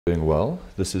Doing well.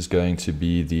 This is going to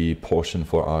be the portion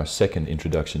for our second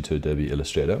introduction to Adobe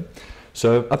Illustrator.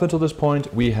 So up until this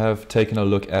point, we have taken a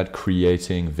look at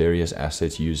creating various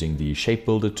assets using the Shape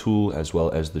Builder tool, as well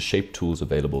as the shape tools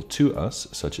available to us,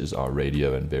 such as our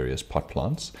radio and various pot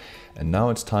plants. And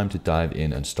now it's time to dive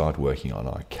in and start working on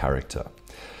our character.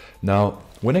 Now,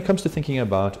 when it comes to thinking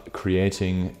about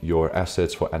creating your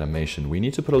assets for animation, we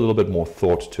need to put a little bit more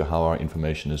thought to how our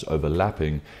information is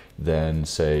overlapping than,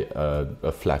 say,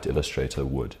 a flat Illustrator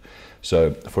would.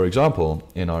 So, for example,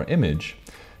 in our image,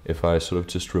 if I sort of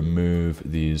just remove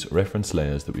these reference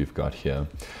layers that we've got here,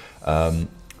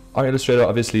 our Illustrator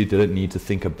obviously didn't need to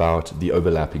think about the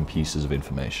overlapping pieces of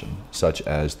information, such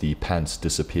as the pants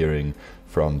disappearing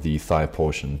from the thigh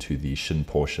portion to the shin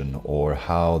portion, or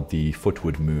how the foot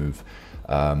would move.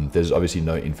 There's obviously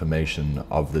no information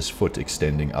of this foot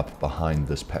extending up behind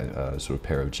this sort of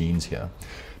pair of jeans here.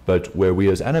 But where we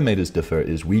as animators differ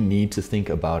is we need to think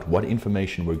about what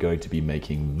information we're going to be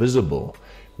making visible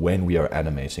when we are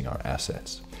animating our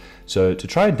assets. So to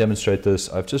try and demonstrate this,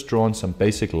 I've just drawn some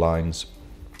basic lines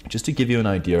just to give you an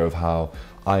idea of how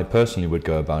I personally would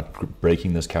go about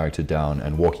breaking this character down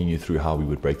and walking you through how we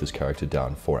would break this character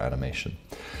down for animation.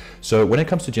 So when it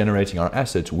comes to generating our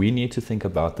assets, we need to think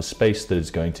about the space that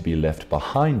is going to be left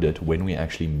behind it when we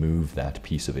actually move that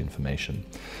piece of information.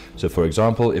 So for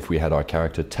example, if we had our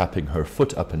character tapping her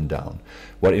foot up and down,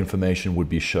 what information would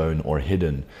be shown or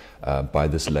hidden by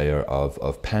this layer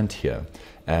of pant here?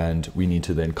 And we need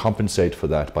to then compensate for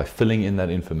that by filling in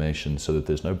that information so that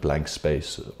there's no blank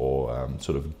space or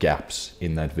sort of gaps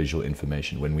in that visual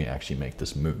information when we actually make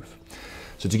this move.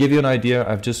 So to give you an idea,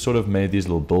 I've just sort of made these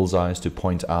little bullseyes to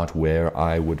point out where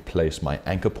I would place my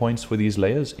anchor points for these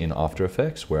layers in After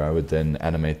Effects, where I would then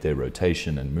animate their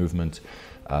rotation and movement.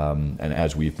 And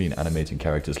as we've been animating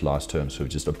characters last term, so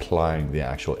just applying the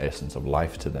actual essence of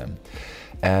life to them.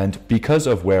 And because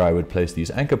of where I would place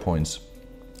these anchor points,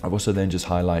 I've also then just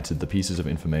highlighted the pieces of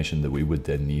information that we would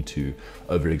then need to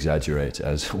over-exaggerate,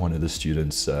 as one of the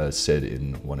students said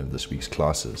in one of this week's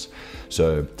classes.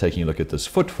 So taking a look at this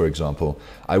foot, for example,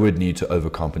 I would need to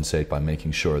overcompensate by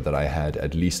making sure that I had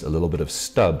at least a little bit of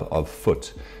stub of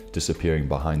foot disappearing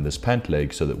behind this pant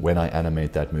leg, so that when I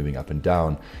animate that moving up and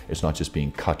down, it's not just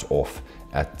being cut off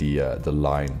at the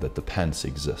line that the pants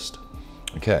exist.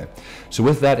 Okay, so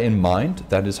with that in mind,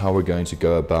 that is how we're going to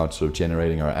go about sort of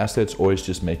generating our assets, always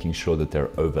just making sure that they're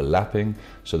overlapping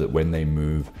so that when they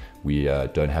move, we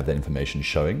don't have that information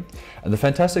showing. And the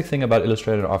fantastic thing about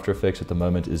Illustrator and After Effects at the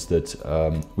moment is that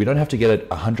we don't have to get it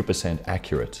 100%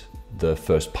 accurate the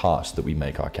first pass that we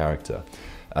make our character.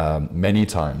 Many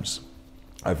times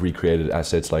I've recreated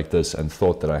assets like this and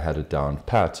thought that I had it down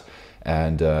pat,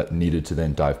 and needed to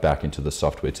then dive back into the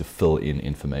software to fill in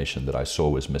information that I saw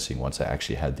was missing once I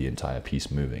actually had the entire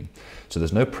piece moving. So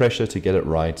there's no pressure to get it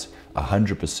right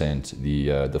 100%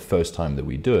 the first time that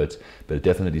we do it, but it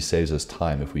definitely saves us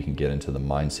time if we can get into the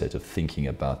mindset of thinking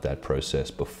about that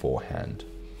process beforehand.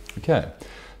 Okay,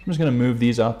 I'm just going to move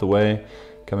these out the way,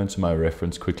 come into my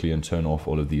reference quickly and turn off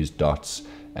all of these dots,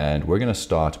 and we're going to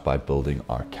start by building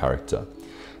our character.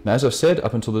 Now, as I've said,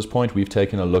 up until this point, we've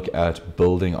taken a look at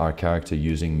building our character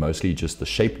using mostly just the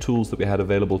shape tools that we had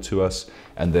available to us,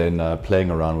 and then playing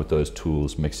around with those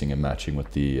tools, mixing and matching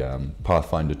with the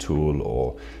Pathfinder tool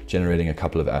or generating a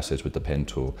couple of assets with the pen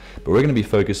tool. But we're going to be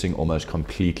focusing almost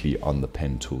completely on the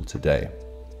pen tool today.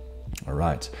 All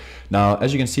right. Now,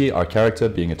 as you can see, our character,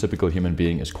 being a typical human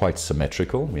being, is quite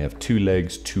symmetrical. We have 2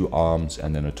 legs, 2 arms,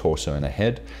 and then a torso and a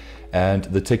head. And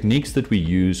the techniques that we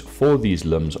use for these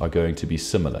limbs are going to be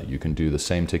similar. You can do the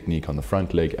same technique on the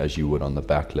front leg as you would on the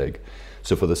back leg.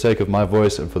 So for the sake of my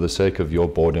voice and for the sake of your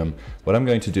boredom, what I'm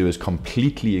going to do is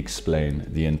completely explain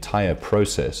the entire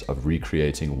process of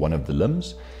recreating one of the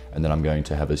limbs, and then I'm going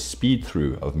to have a speed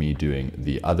through of me doing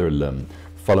the other limb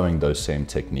following those same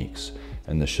techniques.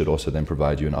 And this should also then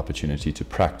provide you an opportunity to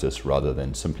practice rather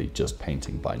than simply just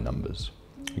painting by numbers.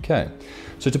 Okay,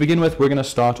 so to begin with, we're going to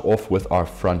start off with our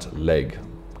front leg,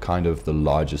 kind of the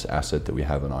largest asset that we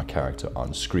have in our character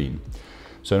on screen.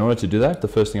 So in order to do that, the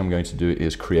first thing I'm going to do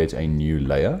is create a new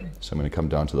layer. So I'm going to come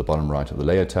down to the bottom right of the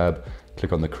layer tab,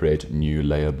 click on the Create New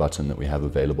Layer button that we have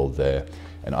available there,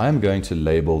 and I'm going to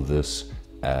label this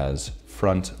as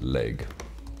front leg.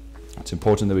 It's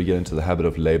important that we get into the habit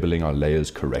of labeling our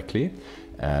layers correctly.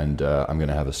 And I'm going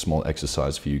to have a small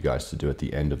exercise for you guys to do at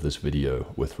the end of this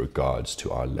video with regards to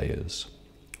our layers.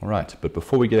 All right, but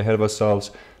before we get ahead of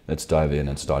ourselves, let's dive in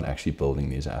and start actually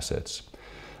building these assets.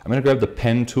 I'm going to grab the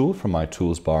pen tool from my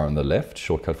tools bar on the left.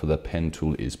 Shortcut for the pen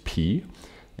tool is P.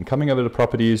 And coming over to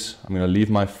properties, I'm going to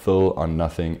leave my fill on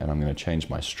nothing, and I'm going to change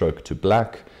my stroke to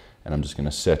black. and I'm just going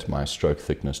to set my stroke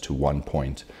thickness to 1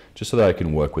 point, just so that I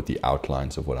can work with the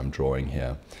outlines of what I'm drawing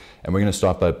here. And we're going to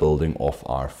start by building off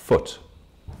our foot.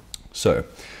 So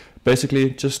basically,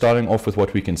 just starting off with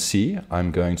what we can see,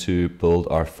 I'm going to build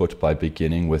our foot by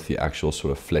beginning with the actual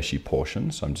sort of fleshy portion.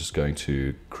 So I'm just going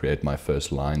to create my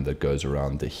first line that goes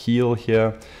around the heel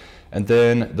here. And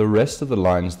then the rest of the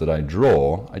lines that I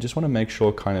draw, I just want to make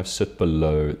sure kind of sit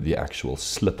below the actual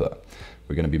slipper.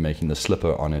 We're going to be making the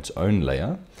slipper on its own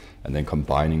layer and then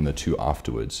combining the two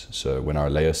afterwards. So when our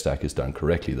layer stack is done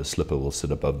correctly, the slipper will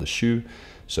sit above the shoe.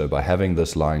 So by having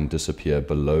this line disappear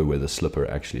below where the slipper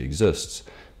actually exists,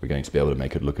 we're going to be able to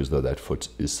make it look as though that foot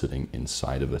is sitting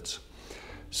inside of it.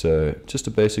 So just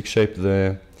a basic shape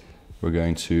there. We're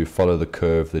going to follow the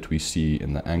curve that we see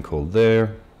in the ankle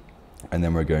there. And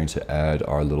then we're going to add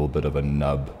our little bit of a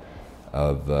nub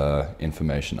of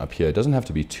information up here. It doesn't have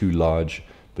to be too large,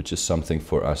 but just something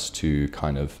for us to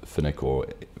kind of finick or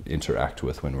interact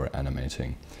with when we're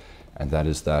animating. And that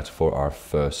is that for our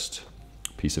first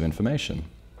piece of information.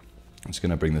 I'm just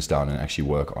going to bring this down and actually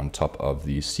work on top of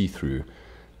the see-through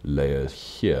layer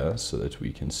here so that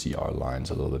we can see our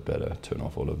lines a little bit better. Turn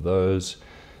off all of those,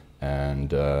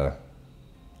 and I'm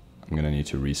going to need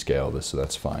to rescale this, so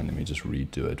that's fine. Let me just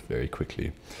redo it very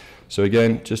quickly. So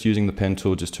again, just using the pen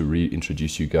tool just to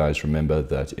reintroduce you guys. Remember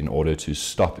that in order to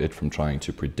stop it from trying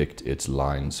to predict its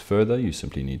lines further, you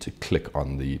simply need to click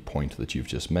on the point that you've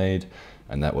just made,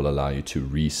 and that will allow you to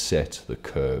reset the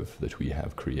curve that we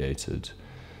have created.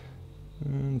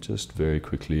 And just very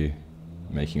quickly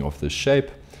making off this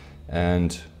shape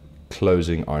and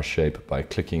closing our shape by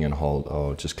clicking and hold,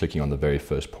 or just clicking on the very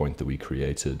first point that we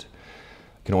created.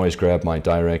 I can always grab my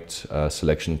direct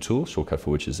selection tool, shortcut for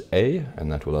which is A,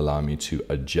 and that will allow me to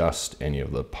adjust any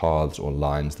of the paths or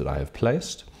lines that I have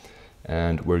placed.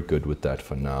 And we're good with that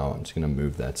for now. I'm just going to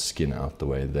move that skin out the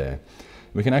way there.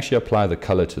 We can actually apply the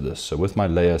color to this. So with my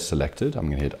layer selected, I'm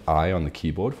going to hit I on the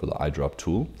keyboard for the eyedrop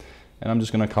tool. And I'm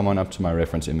just going to come on up to my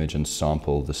reference image and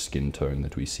sample the skin tone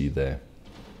that we see there.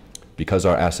 Because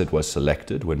our asset was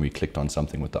selected when we clicked on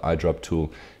something with the eyedrop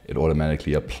tool, it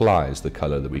automatically applies the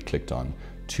color that we clicked on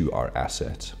to our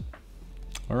asset.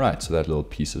 All right, so that little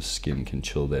piece of skin can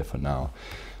chill there for now.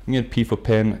 I'm going to P for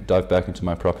pen, dive back into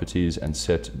my properties and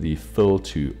set the fill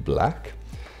to black.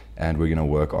 And we're going to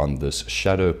work on this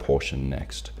shadow portion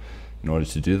next. In order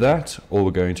to do that, all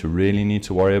we're going to really need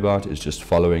to worry about is just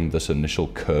following this initial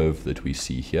curve that we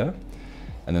see here.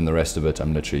 And then the rest of it,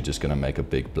 I'm literally just going to make a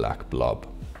big black blob.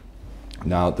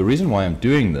 Now, the reason why I'm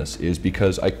doing this is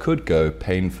because I could go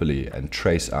painfully and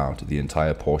trace out the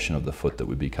entire portion of the foot that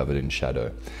would be covered in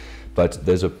shadow. But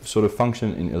there's a sort of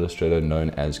function in Illustrator known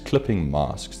as clipping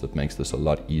masks that makes this a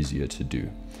lot easier to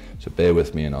do. So bear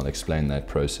with me and I'll explain that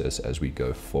process as we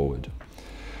go forward.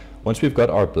 Once we've got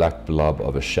our black blob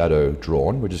of a shadow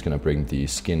drawn, we're just going to bring the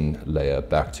skin layer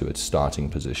back to its starting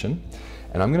position.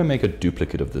 And I'm going to make a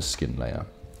duplicate of this skin layer.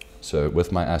 So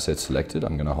with my asset selected,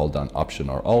 I'm going to hold down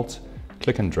Option or Alt,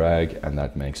 click and drag, and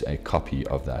that makes a copy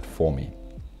of that for me.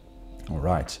 All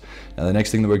right. Now the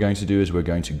next thing that we're going to do is we're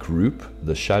going to group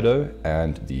the shadow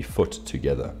and the foot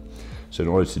together. So in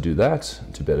order to do that,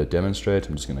 to better demonstrate,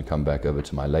 I'm just going to come back over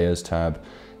to my Layers tab.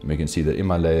 And we can see that in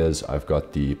my layers, I've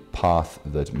got the path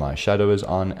that my shadow is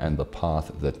on and the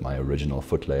path that my original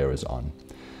foot layer is on.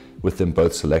 With them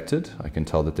both selected, I can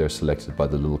tell that they're selected by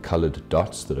the little colored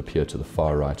dots that appear to the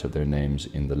far right of their names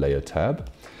in the Layer tab.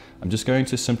 I'm just going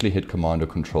to simply hit Command or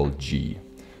Control G.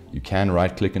 You can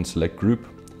right click and select Group,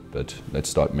 but let's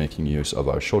start making use of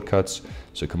our shortcuts.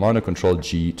 So Command or Control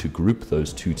G to group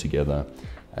those two together,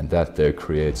 and that there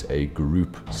creates a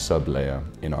group sublayer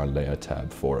in our Layer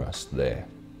tab for us there.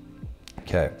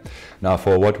 Okay, now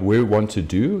for what we want to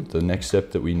do, the next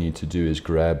step that we need to do is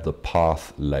grab the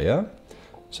path layer.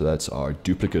 So that's our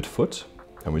duplicate foot.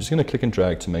 And we're just going to click and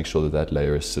drag to make sure that that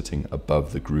layer is sitting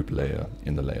above the group layer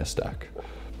in the layer stack.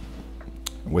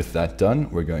 With that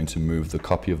done, we're going to move the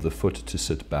copy of the foot to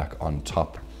sit back on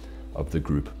top of the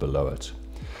group below it.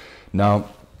 Now,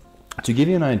 to give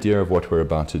you an idea of what we're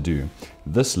about to do,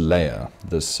 this layer,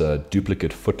 this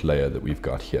duplicate foot layer that we've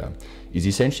got here, is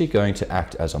essentially going to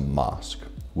act as a mask.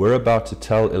 We're about to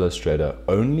tell Illustrator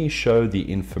only show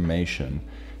the information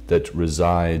that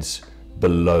resides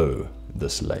below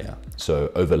this layer,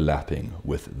 so overlapping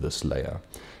with this layer.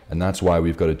 And that's why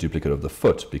we've got a duplicate of the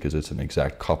foot, because it's an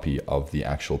exact copy of the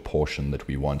actual portion that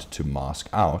we want to mask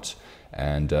out.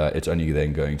 And it's only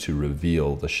then going to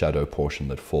reveal the shadow portion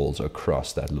that falls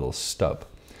across that little stub.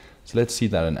 So let's see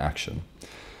that in action.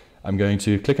 I'm going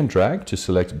to click and drag to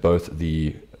select both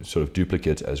the sort of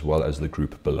duplicate as well as the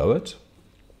group below it.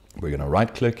 We're going to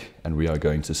right click and we are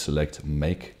going to select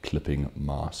Make Clipping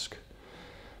Mask.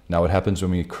 Now what happens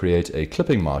when we create a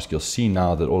clipping mask, you'll see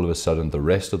now that all of a sudden the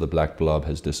rest of the black blob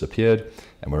has disappeared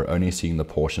and we're only seeing the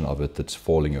portion of it that's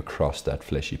falling across that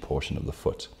fleshy portion of the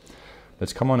foot.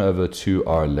 Let's come on over to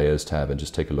our Layers tab and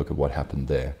just take a look at what happened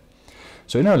there.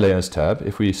 So in our Layers tab,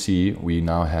 if we see, we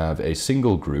now have a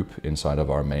single group inside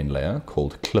of our main layer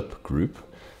called Clip Group.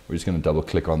 We're just going to double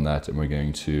click on that and we're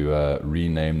going to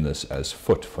rename this as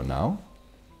Foot for now.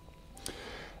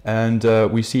 And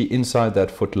we see inside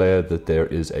that foot layer that there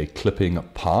is a clipping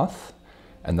path,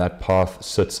 and that path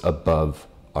sits above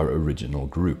our original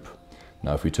group.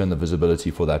 Now if we turn the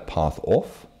visibility for that path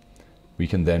off, we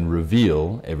can then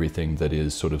reveal everything that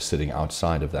is sort of sitting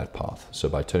outside of that path. So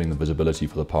by turning the visibility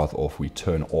for the path off, we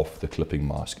turn off the clipping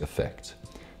mask effect.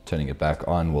 Turning it back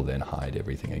on will then hide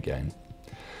everything again.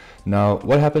 Now,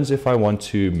 what happens if I want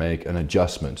to make an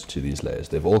adjustment to these layers?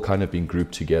 They've all kind of been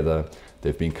grouped together.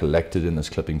 They've been collected in this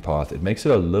clipping path. It makes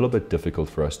it a little bit difficult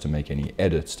for us to make any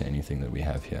edits to anything that we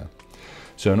have here.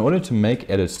 So in order to make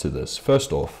edits to this,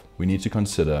 first off, we need to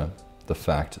consider the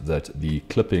fact that the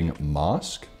clipping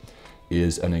mask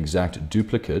is an exact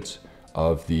duplicate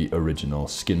of the original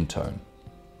skin tone.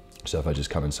 So if I just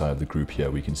come inside of the group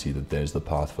here, we can see that there's the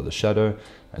path for the shadow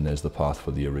and there's the path for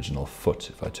the original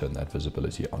foot if I turn that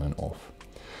visibility on and off.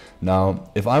 Now,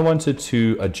 if I wanted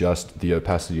to adjust the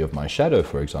opacity of my shadow,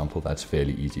 for example, that's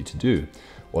fairly easy to do.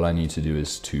 All I need to do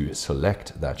is to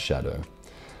select that shadow.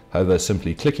 However,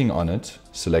 simply clicking on it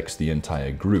selects the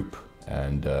entire group,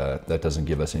 and that doesn't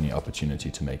give us any opportunity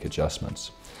to make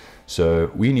adjustments.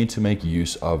 So we need to make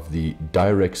use of the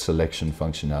direct selection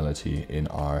functionality in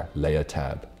our Layer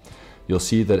tab. You'll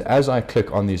see that as I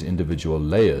click on these individual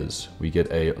layers, we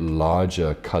get a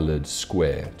larger colored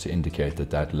square to indicate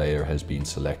that that layer has been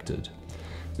selected.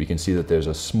 We can see that there's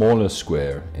a smaller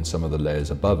square in some of the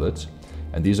layers above it,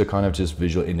 and these are kind of just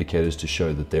visual indicators to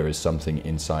show that there is something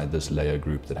inside this layer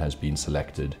group that has been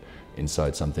selected,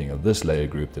 inside something of this layer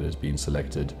group that has been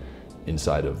selected,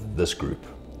 inside of this group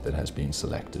that has been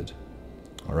selected.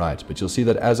 Alright, but you'll see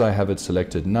that as I have it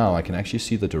selected now, I can actually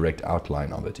see the direct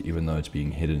outline of it, even though it's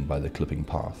being hidden by the clipping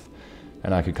path.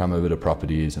 And I could come over to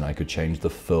properties and I could change the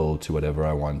fill to whatever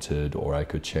I wanted, or I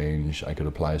could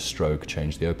apply a stroke,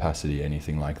 change the opacity,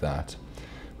 anything like that,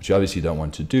 which you obviously don't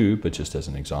want to do, but just as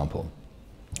an example.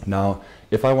 Now,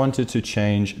 if I wanted to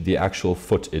change the actual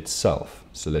foot itself,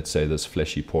 so let's say this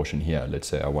fleshy portion here, let's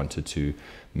say I wanted to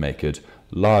make it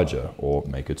larger or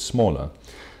make it smaller,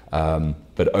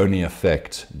 but only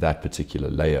affect that particular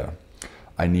layer.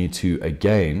 I need to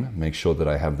again make sure that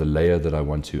I have the layer that I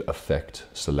want to affect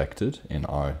selected in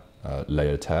our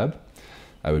Layer tab.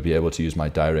 I would be able to use my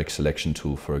direct selection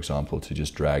tool, for example, to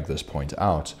just drag this point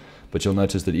out, but you'll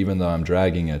notice that even though I'm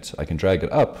dragging it, I can drag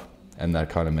it up and that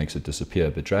kind of makes it disappear,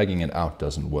 but dragging it out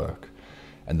doesn't work.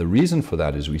 And the reason for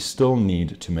that is we still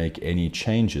need to make any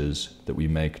changes that we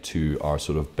make to our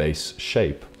sort of base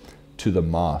shape to the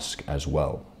mask as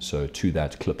well, so to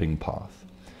that clipping path.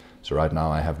 So right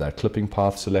now I have that clipping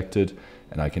path selected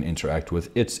and I can interact with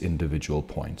its individual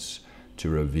points to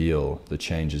reveal the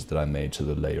changes that I made to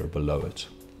the layer below it.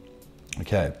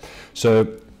 Okay,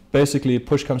 so basically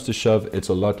push comes to shove, it's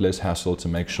a lot less hassle to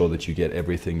make sure that you get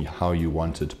everything how you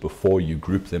want it before you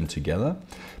group them together,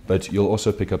 but you'll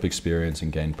also pick up experience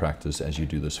and gain practice as you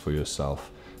do this for yourself,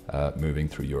 moving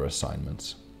through your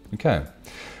assignments. Okay.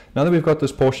 Now that we've got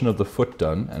this portion of the foot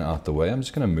done and out the way, I'm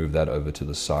just going to move that over to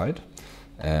the side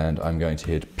and I'm going to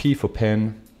hit P for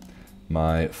pen.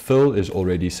 My fill is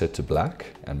already set to black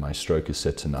and my stroke is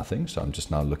set to nothing. So I'm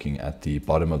just now looking at the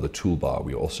bottom of the toolbar.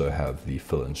 We also have the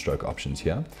fill and stroke options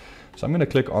here. So I'm going to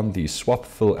click on the swap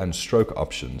fill and stroke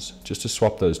options just to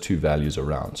swap those two values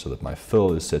around so that my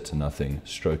fill is set to nothing,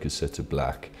 stroke is set to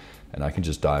black, and I can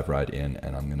just dive right in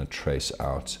and I'm going to trace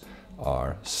out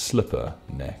our slipper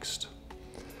next.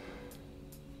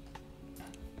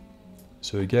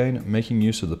 So again, making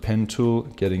use of the pen tool,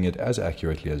 getting it as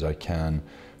accurately as I can,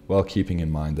 while keeping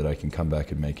in mind that I can come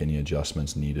back and make any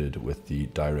adjustments needed with the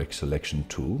direct selection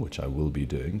tool, which I will be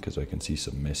doing because I can see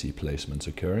some messy placements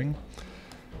occurring.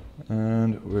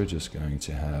 And we're just going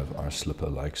to have our slipper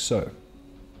like so.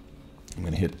 I'm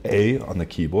going to hit A on the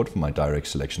keyboard for my direct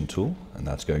selection tool, and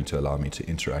that's going to allow me to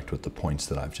interact with the points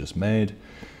that I've just made.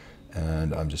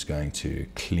 And I'm just going to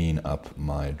clean up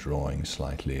my drawing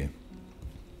slightly,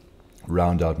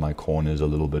 round out my corners a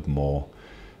little bit more,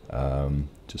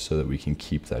 just so that we can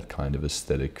keep that kind of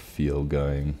aesthetic feel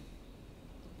going.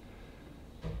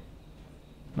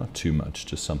 Not too much,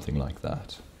 just something like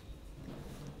that.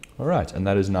 All right, and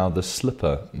that is now the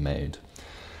slipper made.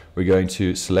 We're going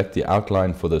to select the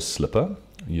outline for the slipper.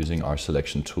 using our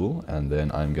selection tool, and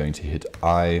then I'm going to hit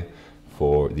I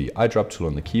for the eyedrop tool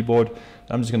on the keyboard.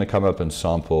 I'm just going to come up and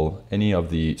sample any of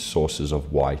the sources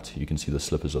of white. You can see the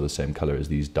slippers are the same color as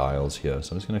these dials here.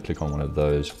 So I'm just going to click on one of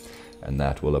those, and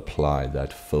that will apply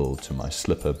that fill to my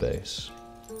slipper base.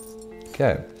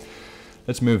 Okay,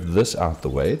 let's move this out the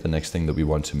way. The next thing that we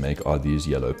want to make are these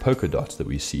yellow polka dots that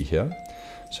we see here.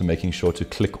 So making sure to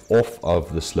click off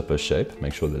of the slipper shape,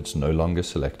 make sure that it's no longer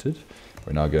selected.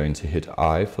 We're now going to hit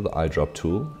I for the eyedrop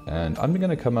tool, and I'm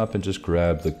going to come up and just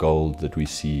grab the gold that we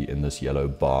see in this yellow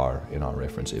bar in our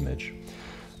reference image.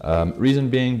 Reason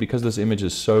being, because this image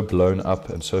is so blown up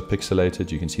and so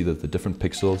pixelated, you can see that the different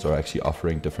pixels are actually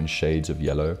offering different shades of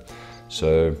yellow.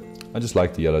 So I just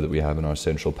like the yellow that we have in our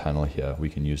central panel here. We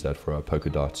can use that for our polka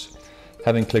dots.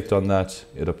 Having clicked on that,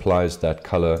 it applies that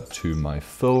color to my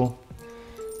fill,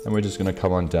 and we're just going to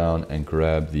come on down and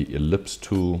grab the ellipse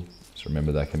tool. So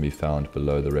remember, that can be found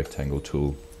below the rectangle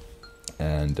tool,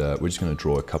 and we're just going to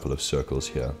draw a couple of circles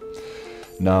here.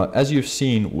 Now, as you've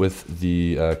seen with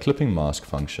the clipping mask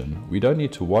function, we don't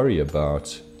need to worry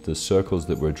about the circles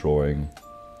that we're drawing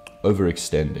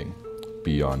overextending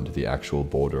beyond the actual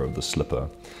border of the slipper,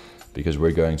 because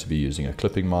we're going to be using a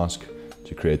clipping mask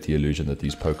to create the illusion that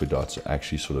these polka dots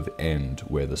actually sort of end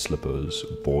where the slipper's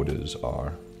borders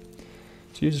are.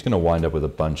 So you're just going to wind up with a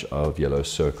bunch of yellow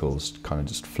circles kind of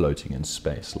just floating in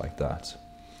space like that.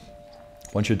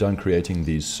 Once you're done creating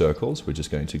these circles, we're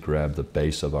just going to grab the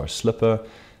base of our slipper,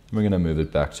 and we're going to move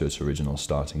it back to its original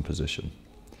starting position.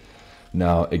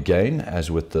 Now again, as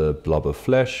with the blob of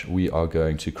flesh, we are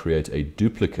going to create a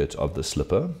duplicate of the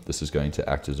slipper. This is going to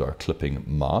act as our clipping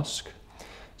mask.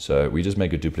 So we just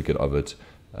make a duplicate of it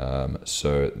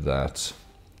so that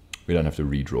we don't have to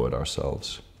redraw it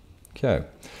ourselves. Okay.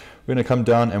 We're going to come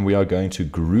down and we are going to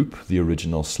group the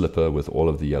original slipper with all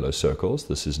of the yellow circles.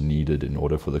 This is needed in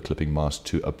order for the clipping mask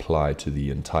to apply to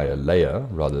the entire layer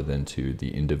rather than to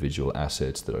the individual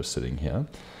assets that are sitting here.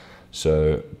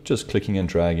 So just clicking and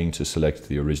dragging to select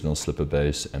the original slipper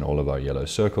base and all of our yellow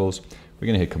circles. We're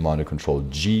going to hit Command or Control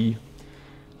G.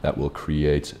 That will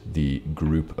create the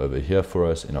group over here for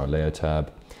us in our layer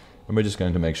tab. And we're just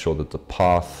going to make sure that the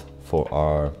path for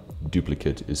our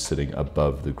duplicate is sitting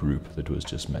above the group that was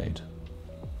just made.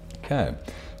 Okay,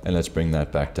 and let's bring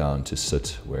that back down to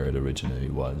sit where it originally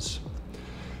was.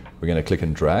 We're going to click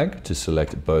and drag to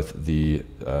select both the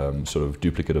sort of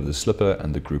duplicate of the slipper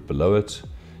and the group below it.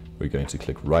 We're going to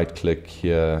click right click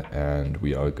here, and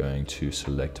we are going to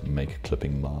select Make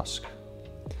Clipping Mask.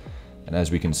 And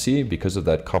as we can see, because of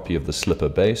that copy of the slipper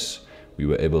base, we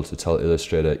were able to tell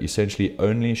Illustrator essentially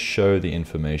only show the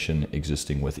information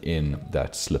existing within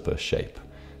that slipper shape,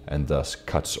 and thus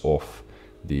cuts off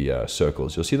the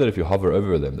circles. You'll see that if you hover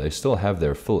over them, they still have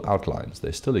their full outlines.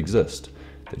 They still exist.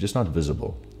 They're just not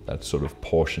visible. That sort of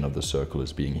portion of the circle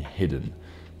is being hidden.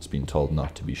 It's been told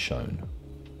not to be shown.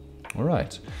 All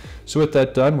right. So with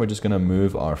that done, we're just going to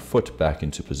move our foot back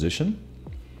into position.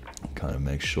 Kind of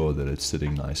make sure that it's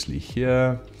sitting nicely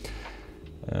here.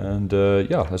 And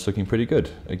yeah, that's looking pretty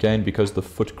good. Again, because the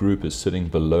foot group is sitting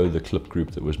below the clip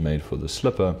group that was made for the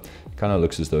slipper, it kind of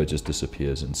looks as though it just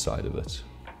disappears inside of it.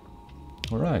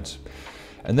 All right.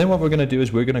 And then what we're going to do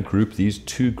is we're going to group these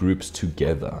two groups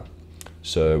together.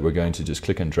 So we're going to just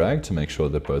click and drag to make sure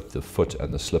that both the foot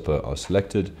and the slipper are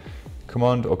selected.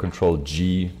 Command or Control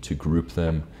G to group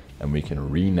them, and we can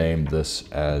rename this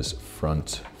as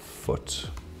front foot.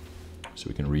 So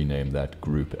we can rename that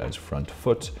group as front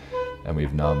foot. And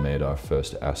we've now made our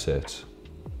first asset.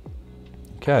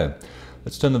 Okay,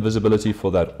 let's turn the visibility for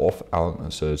that off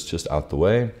out, so it's just out the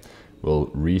way. We'll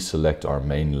reselect our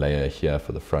main layer here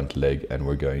for the front leg, and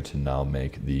we're going to now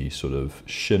make the sort of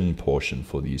shin portion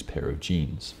for these pair of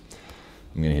jeans.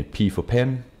 I'm going to hit P for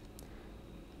pen,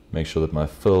 make sure that my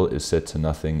fill is set to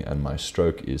nothing and my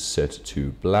stroke is set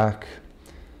to black,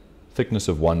 thickness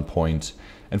of 1 point.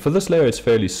 And for this layer, it's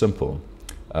fairly simple.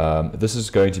 This is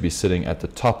going to be sitting at the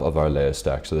top of our layer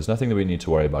stack, so there's nothing that we need to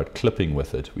worry about clipping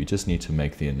with it. We just need to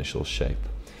make the initial shape.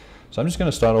 So I'm just going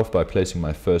to start off by placing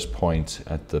my first point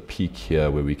at the peak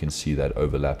here where we can see that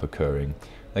overlap occurring.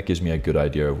 That gives me a good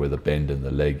idea of where the bend in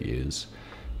the leg is.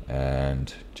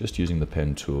 And just using the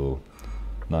pen tool,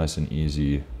 nice and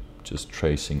easy, just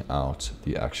tracing out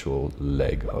the actual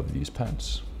leg of these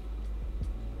pants.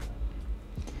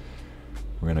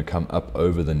 We're going to come up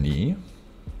over the knee.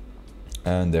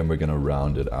 And then we're going to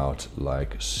round it out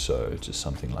like so, just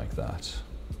something like that.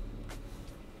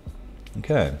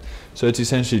 Okay, so it's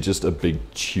essentially just a big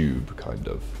tube, kind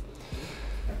of.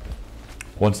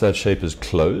 Once that shape is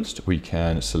closed, we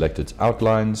can select its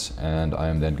outlines, and I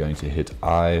am then going to hit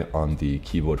I on the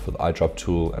keyboard for the eyedrop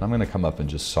tool, and I'm going to come up and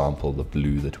just sample the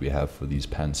blue that we have for these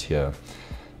pants here.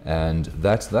 And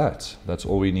that's that. That's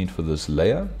all we need for this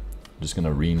layer. I'm just going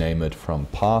to rename it from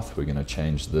path. We're going to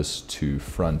change this to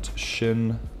front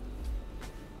shin,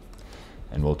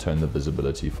 and we'll turn the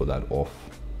visibility for that off.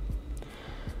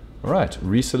 All right,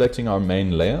 reselecting our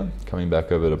main layer, coming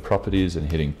back over to properties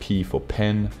and hitting P for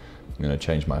pen. I'm going to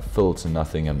change my fill to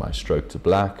nothing and my stroke to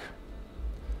black.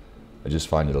 I just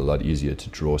find it a lot easier to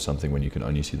draw something when you can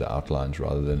only see the outlines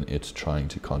rather than it trying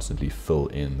to constantly fill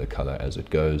in the color as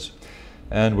it goes.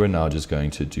 And we're now just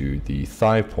going to do the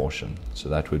thigh portion. So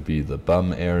that would be the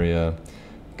bum area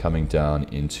coming down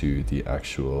into the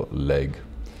actual leg.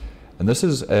 And this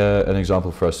is an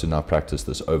example for us to now practice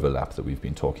this overlap that we've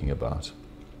been talking about.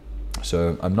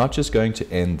 So I'm not just going to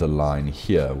end the line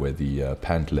here where the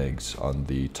pant legs on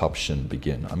the top shin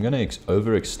begin. I'm going to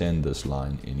overextend this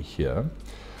line in here,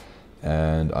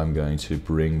 and I'm going to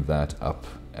bring that up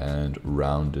and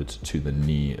round it to the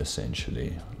knee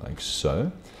essentially, like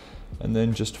so. And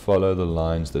then just follow the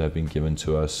lines that have been given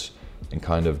to us and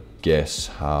kind of guess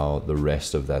how the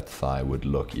rest of that thigh would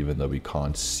look, even though we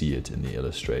can't see it in the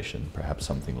illustration. Perhaps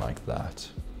something like that.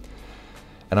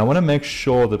 And I want to make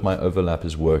sure that my overlap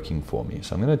is working for me.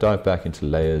 So I'm going to dive back into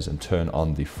layers and turn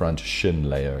on the front shin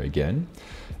layer again.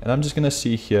 And I'm just going to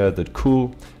see here that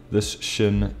cool, this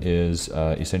shin is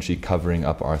essentially covering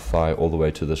up our thigh all the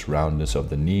way to this roundness of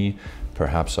the knee.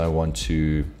 Perhaps I want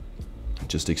to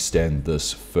just extend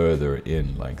this further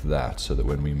in like that, so that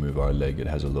when we move our leg, it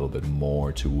has a little bit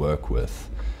more to work with.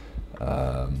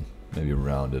 Maybe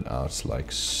round it out like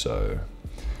so.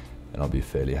 And I'll be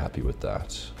fairly happy with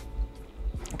that.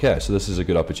 Okay, so this is a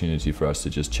good opportunity for us to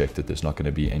just check that there's not going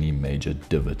to be any major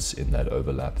divots in that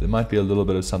overlap. There might be a little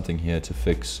bit of something here to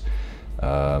fix.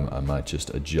 I might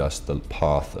just adjust the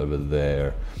path over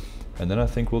there, and then I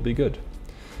think we'll be good.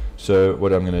 So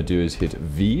what I'm going to do is hit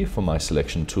V for my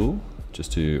selection tool,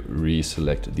 just to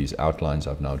reselect these outlines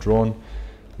I've now drawn.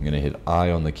 I'm going to hit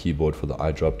I on the keyboard for the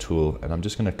eyedrop tool, and I'm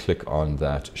just going to click on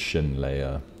that shin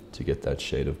layer to get that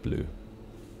shade of blue.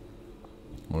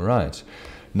 All right.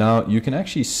 Now you can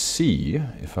actually see,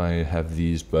 if I have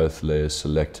these both layers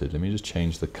selected, let me just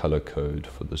change the color code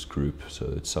for this group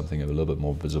so it's something a little bit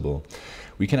more visible.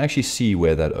 We can actually see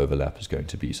where that overlap is going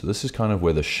to be. So this is kind of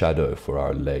where the shadow for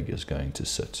our leg is going to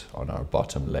sit on our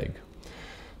bottom leg.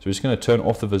 So we're just going to turn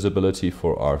off the visibility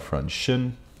for our front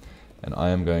shin, and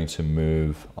I am going to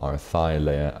move our thigh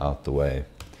layer out the way.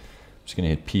 I'm just going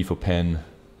to hit P for pen.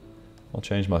 I'll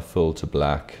change my fill to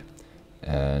black.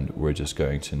 And we're just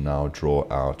going to now draw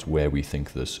out where we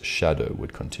think this shadow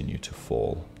would continue to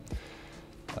fall.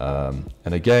 And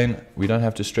again, we don't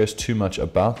have to stress too much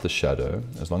about the shadow.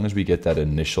 As long as we get that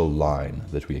initial line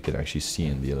that we can actually see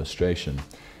in the illustration,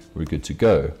 we're good to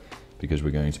go, because we're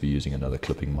going to be using another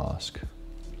clipping mask.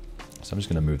 So I'm just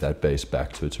going to move that base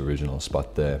back to its original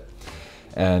spot there.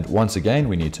 And once again,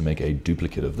 we need to make a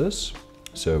duplicate of this.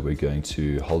 So we're going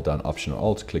to hold down Option or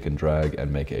Alt, click and drag,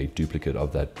 and make a duplicate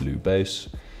of that blue base.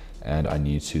 And I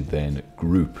need to then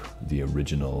group the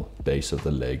original base of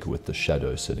the leg with the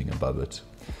shadow sitting above it.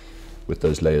 With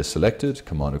those layers selected,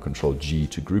 Command or Control G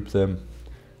to group them.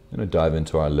 I'm going to dive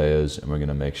into our layers, and we're going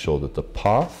to make sure that the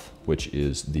path, which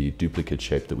is the duplicate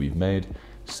shape that we've made,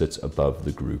 sits above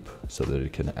the group so that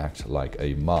it can act like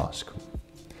a mask.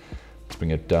 Let's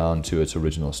bring it down to its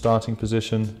original starting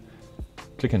position.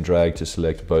 Click and drag to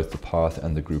select both the path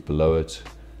and the group below it.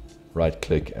 Right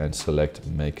click and select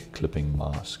Make Clipping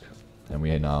Mask. And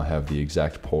we now have the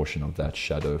exact portion of that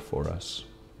shadow for us.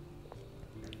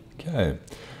 Okay,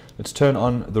 let's turn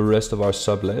on the rest of our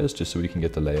sub layers just so we can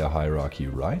get the layer hierarchy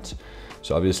right.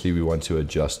 So obviously we want to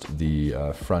adjust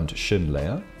the front shin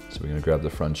layer. So we're going to grab the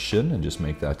front shin and just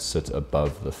make that sit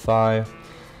above the thigh.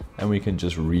 And we can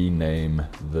just rename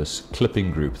this clipping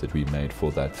group that we made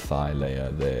for that thigh layer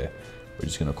there. We're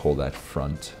just going to call that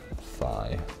front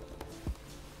thigh.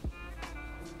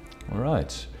 All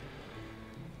right.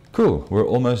 Cool. We're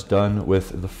almost done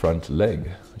with the front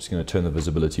leg. I'm just going to turn the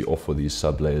visibility off for these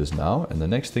sub layers now. And the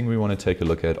next thing we want to take a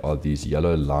look at are these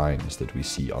yellow lines that we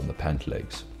see on the pant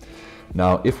legs.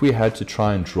 Now, if we had to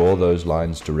try and draw those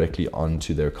lines directly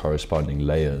onto their corresponding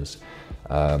layers,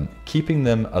 keeping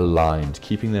them aligned,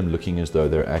 keeping them looking as though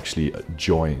they're actually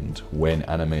joined when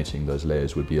animating those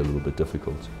layers would be a little bit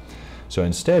difficult. So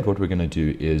instead, what we're going to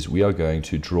do is we are going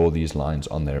to draw these lines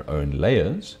on their own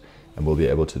layers, and we'll be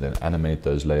able to then animate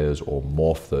those layers or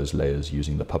morph those layers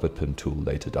using the puppet pin tool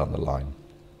later down the line.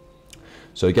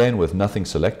 So again, with nothing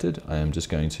selected, I am just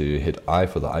going to hit I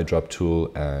for the eyedrop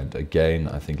tool, and again,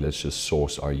 I think let's just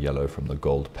source our yellow from the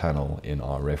gold panel in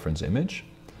our reference image.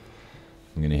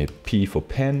 I'm going to hit P for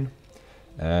pen,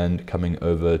 and coming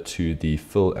over to the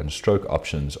fill and stroke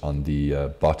options on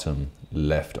the bottom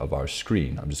left of our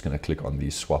screen, I'm just going to click on the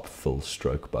swap fill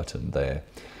stroke button there,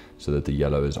 so that the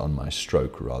yellow is on my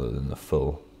stroke rather than the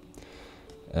fill.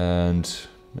 And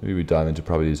maybe we dive into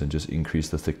properties and just increase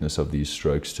the thickness of these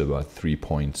strokes to about 3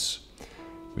 points.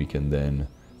 We can then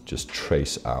just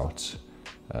trace out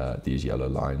these yellow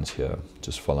lines here,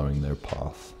 just following their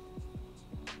path.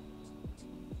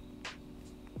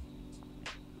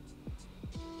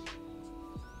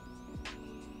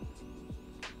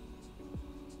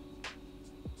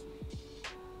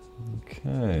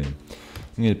 Okay.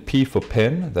 I'm going to P for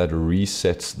pen. That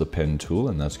resets the pen tool,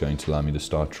 and that's going to allow me to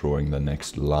start drawing the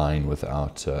next line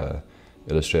without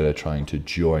Illustrator trying to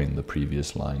join the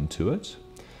previous line to it.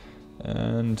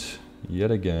 And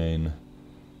yet again,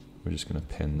 we're just going to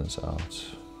pen this out.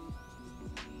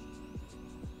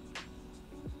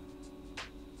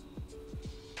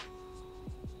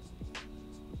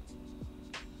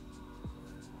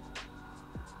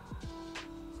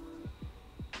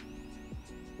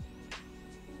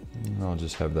 I'll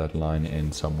just have that line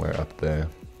end somewhere up there.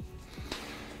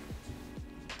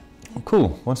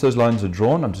 Cool. Once those lines are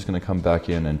drawn, I'm just going to come back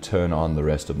in and turn on the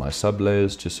rest of my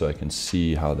sublayers just so I can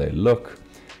see how they look.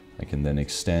 I can then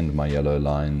extend my yellow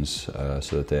lines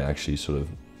so that they actually sort of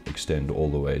extend all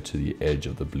the way to the edge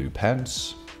of the blue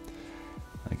pants.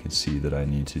 I can see that I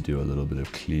need to do a little bit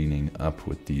of cleaning up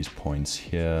with these points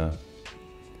here.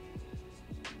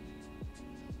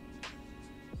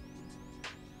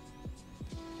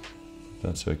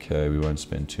 That's okay, we won't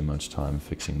spend too much time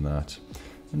fixing that.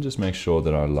 And just make sure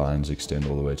that our lines extend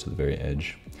all the way to the very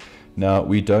edge. Now,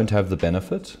 we don't have the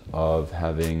benefit of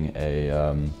having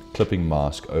a clipping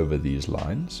mask over these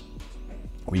lines.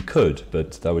 We could,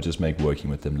 but that would just make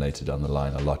working with them later down the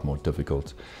line a lot more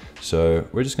difficult. So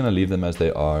we're just going to leave them as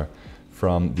they are.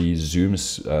 From the zoom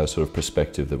sort of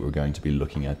perspective that we're going to be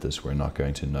looking at this, we're not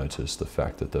going to notice the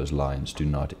fact that those lines do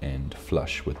not end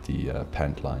flush with the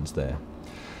pant lines there.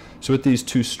 So with these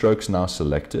two strokes now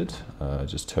selected,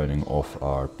 just turning off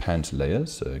our pant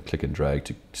layers, so click and drag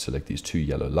to select these two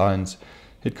yellow lines,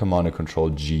 hit Command and Control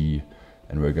G,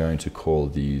 and we're going to call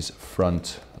these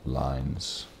front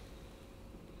lines,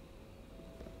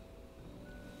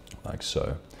 like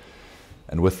so.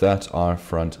 And with that, our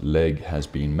front leg has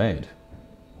been made.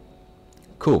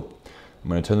 Cool. I'm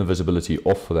going to turn the visibility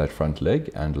off for that front leg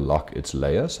and lock its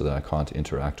layer so that I can't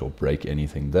interact or break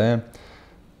anything there.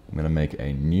 I'm going to make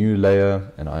a new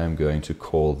layer, and I am going to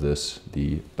call this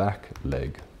the back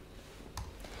leg.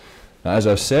 Now, as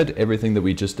I've said, everything that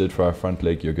we just did for our front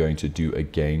leg, you're going to do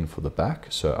again for the back.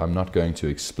 So I'm not going to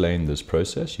explain this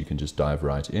process. You can just dive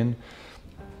right in.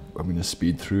 I'm going to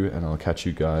speed through, and I'll catch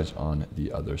you guys on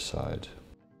the other side.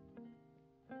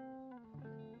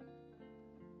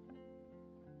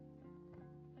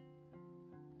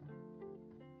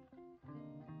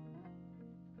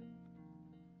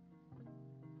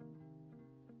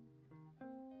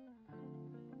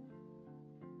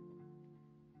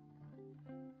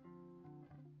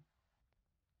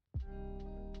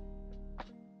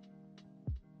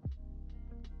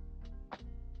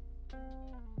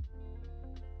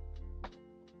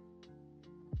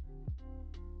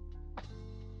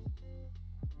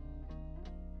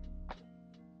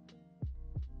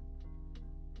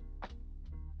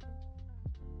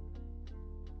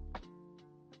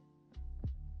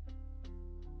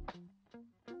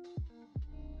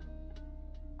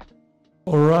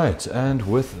 Alright, and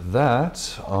with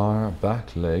that, our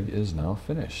back leg is now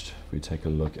finished. If we take a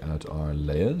look at our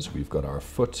layers, we've got our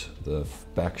foot, the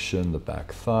back shin, the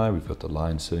back thigh, we've got the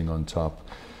line sitting on top,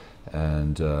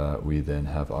 and we then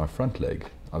have our front leg.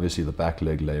 Obviously the back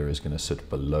leg layer is going to sit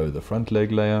below the front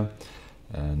leg layer,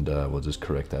 and we'll just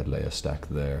correct that layer stack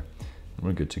there, and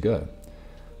we're good to go.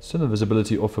 So the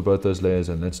visibility off for both those layers,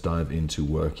 and let's dive into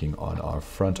working on our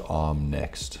front arm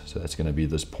next. So that's going to be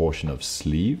this portion of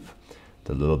sleeve,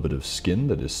 the little bit of skin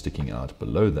that is sticking out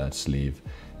below that sleeve,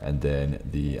 and then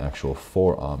the actual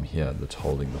forearm here that's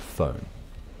holding the phone.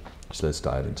 So let's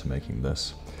dive into making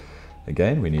this.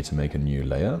 Again, we need to make a new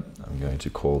layer. I'm going to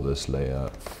call this layer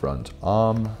front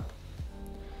arm,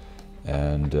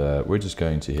 and we're just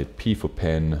going to hit P for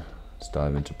pen. Let's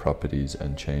dive into properties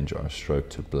and change our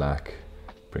stroke to black.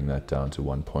 Bring that down to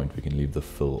 1 point. We can leave the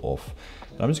fill off.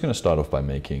 And I'm just going to start off by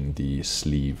making the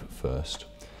sleeve first.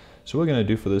 So what we're going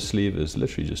to do for this sleeve is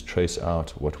literally just trace out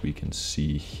what we can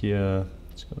see here.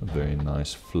 It's got a very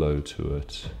nice flow to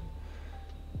it.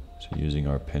 So So using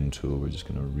our pen tool, we're just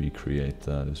going to recreate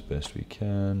that as best we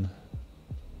can.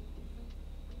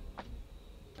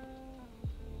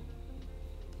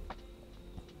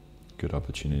 Good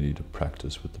opportunity to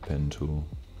practice with the pen tool.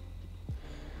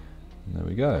 And there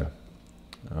we go.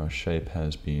 Our shape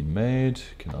has been made.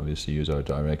 You can obviously use our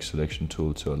direct selection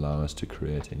tool to allow us to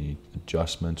create any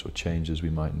adjustments or changes we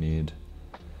might need.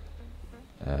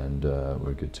 And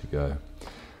we're good to go.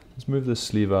 Let's move this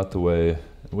sleeve out the way.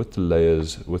 With the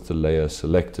layer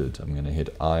selected, I'm going to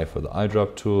hit I for the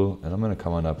eyedrop tool, and I'm going to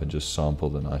come on up and just sample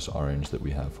the nice orange that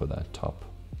we have for that top.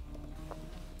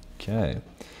 Okay.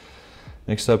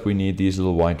 Next up, we need these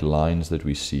little white lines that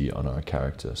we see on our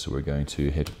character. So we're going to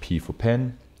hit P for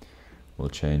pen. We'll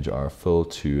change our fill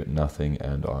to nothing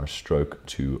and our stroke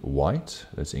to white.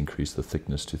 Let's increase the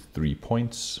thickness to 3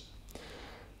 points.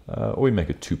 Or we make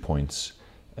it 2 points.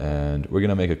 And we're going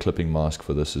to make a clipping mask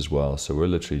for this as well. So we're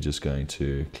literally just going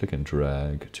to click and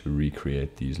drag to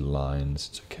recreate these lines.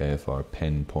 It's okay if our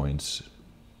pen points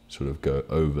sort of go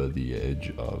over the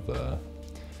edge of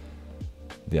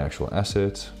the actual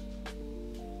asset.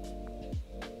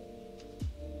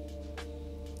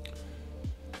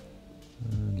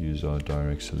 And use our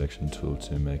direct selection tool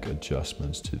to make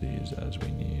adjustments to these as we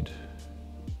need.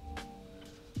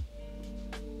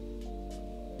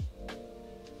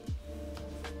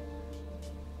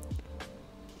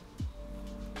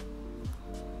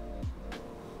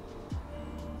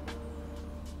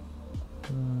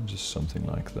 Just something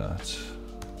like that.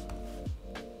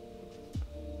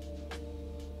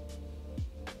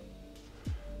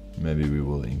 Maybe we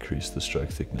will increase the stroke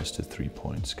thickness to 3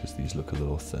 points because these look a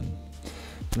little thin.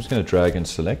 I'm just going to drag and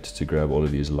select to grab all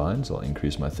of these lines. I'll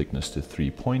increase my thickness to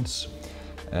 3 points.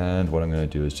 And what I'm going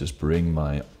to do is just bring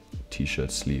my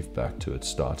t-shirt sleeve back to its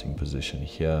starting position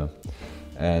here.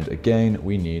 And again,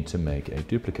 we need to make a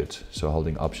duplicate. So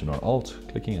holding Option or Alt,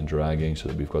 clicking and dragging so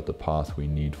that we've got the path we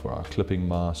need for our clipping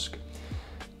mask.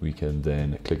 We can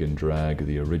then click and drag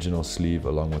the original sleeve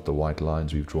along with the white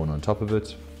lines we've drawn on top of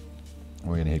it.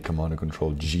 We're going to hit Command and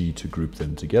Control G to group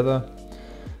them together.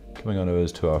 Coming on over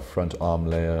to our front arm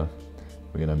layer,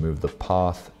 we're going to move the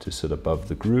path to sit above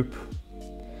the group.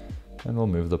 And we'll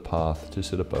move the path to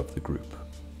sit above the group.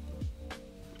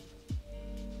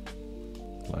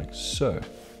 Like so.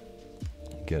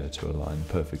 Get it to align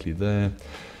perfectly there.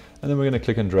 And then we're going to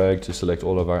click and drag to select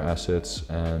all of our assets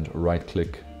and right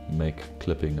click, make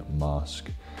clipping mask.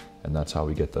 And that's how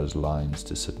we get those lines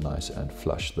to sit nice and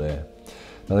flush there.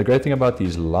 Now the great thing about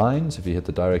these lines, if you hit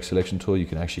the direct selection tool, you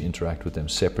can actually interact with them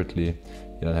separately.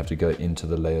 You don't have to go into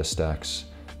the layer stacks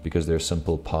because they're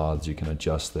simple paths. You can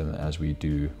adjust them as we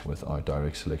do with our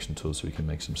direct selection tool, so we can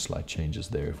make some slight changes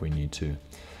there if we need to.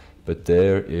 But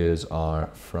there is our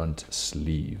front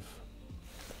sleeve.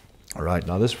 All right,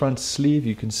 now this front sleeve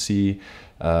you can see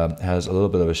has a little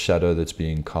bit of a shadow that's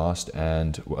being cast,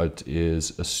 and what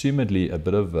is assumedly a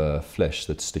bit of flesh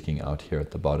that's sticking out here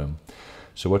at the bottom.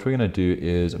 So what we're going to do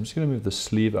is I'm just going to move the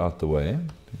sleeve out the way,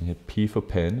 hit P for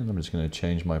pen, and I'm just going to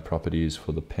change my properties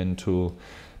for the pen tool,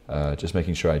 just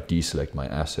making sure I deselect my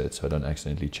asset so I don't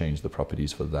accidentally change the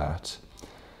properties for that.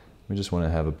 We just want to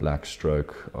have a black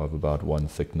stroke of about 1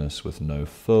 thickness with no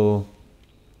fill,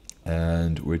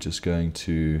 and we're just going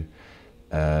to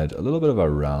add a little bit of a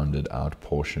rounded out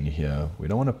portion here. We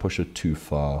don't want to push it too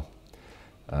far.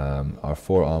 Our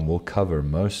forearm will cover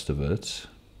most of it,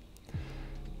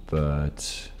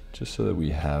 but just so that we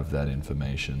have that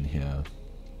information here.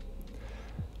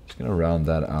 Just going to round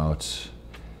that out,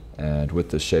 and with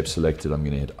the shape selected, I'm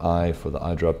going to hit I for the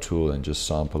eyedrop tool and just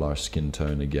sample our skin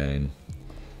tone again.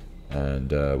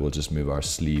 And we'll just move our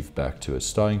sleeve back to its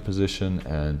starting position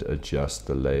and adjust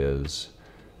the layers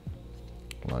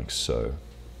like so.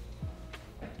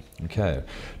 Okay,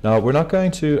 now we're not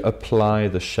going to apply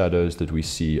the shadows that we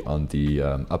see on the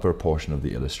upper portion of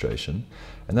the illustration,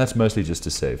 and that's mostly just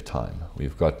to save time.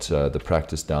 We've got the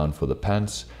practice down for the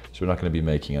pants, so we're not going to be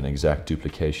making an exact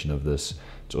duplication of this.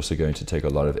 It's also going to take a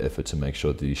lot of effort to make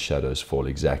sure these shadows fall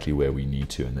exactly where we need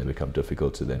to, and they become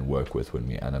difficult to then work with when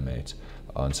we animate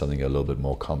on something a little bit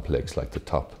more complex like the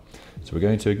top. So we're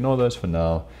going to ignore those for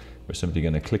now. We're simply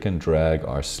going to click and drag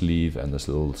our sleeve and this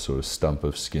little sort of stump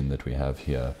of skin that we have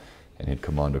here, and hit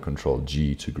Command or Control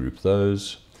G to group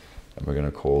those. And we're going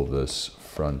to call this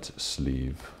front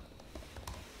sleeve.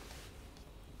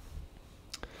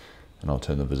 And I'll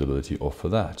turn the visibility off for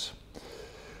that.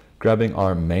 Grabbing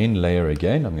our main layer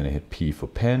again, I'm going to hit P for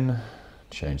pen,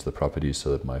 change the properties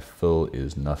so that my fill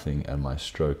is nothing and my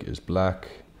stroke is black.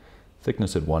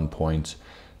 Thickness at 1 point,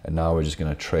 and now we're just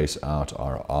going to trace out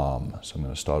our arm. So I'm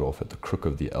going to start off at the crook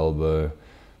of the elbow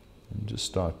and just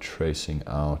start tracing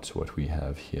out what we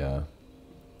have here.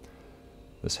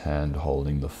 this hand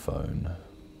holding the phone.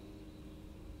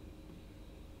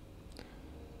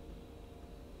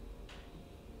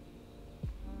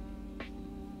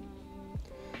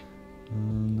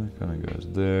 And that kind of goes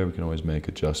there. We can always make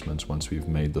adjustments once we've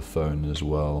made the phone as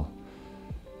well.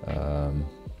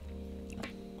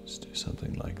 Let's do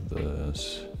something like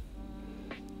this.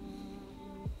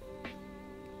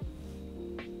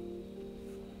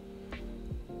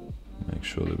 Make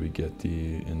sure that we get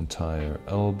the entire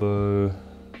elbow.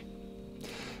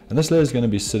 And this layer is going to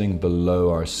be sitting below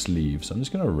our sleeve. So I'm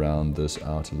just going to round this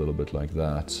out a little bit like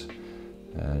that.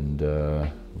 And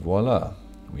voila,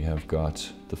 we have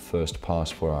got the first pass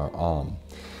for our arm.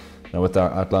 Now with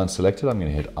our outline selected, I'm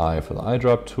going to hit I for the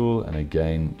eyedrop tool, and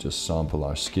again just sample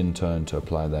our skin tone to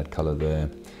apply that color there.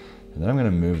 And then I'm going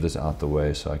to move this out the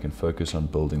way so I can focus on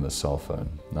building the cell phone.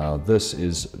 Now this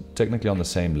is technically on the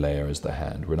same layer as the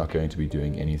hand. We're not going to be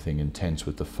doing anything intense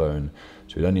with the phone,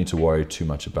 so we don't need to worry too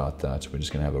much about that. We're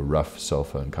just going to have a rough cell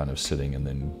phone kind of sitting and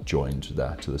then joined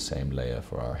that to the same layer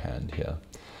for our hand here.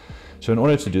 So in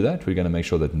order to do that, we're going to make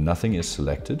sure that nothing is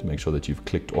selected. Make sure that you've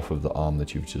clicked off of the arm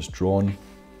that you've just drawn.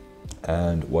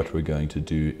 And what we're going to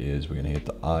do is we're going to hit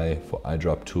the I for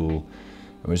eyedrop tool.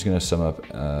 And we're just going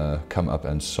to come up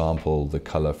and sample the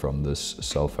color from this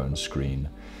cell phone screen.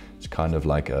 It's kind of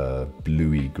like a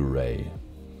bluey gray.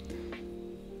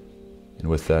 And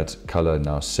with that color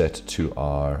now set to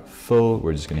our fill,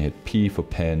 we're just going to hit P for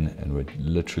pen, and we're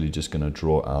literally just going to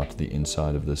draw out the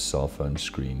inside of this cell phone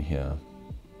screen here.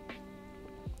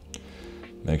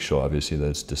 Make sure obviously that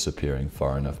it's disappearing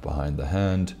far enough behind the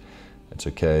hand. It's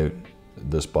okay.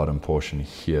 This bottom portion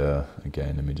here,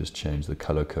 again, let me just change the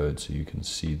color code so you can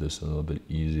see this a little bit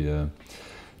easier.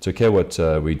 It's okay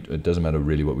it doesn't matter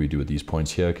really what we do with these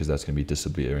points here, because that's going to be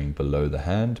disappearing below the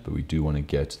hand, but we do want to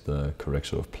get the correct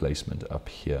sort of placement up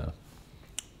here.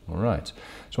 All right,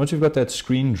 so once we've got that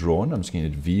screen drawn, I'm just going to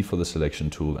hit V for the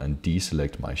selection tool and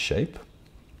deselect my shape.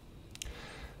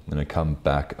 I'm going to come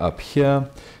back up here,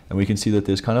 and we can see that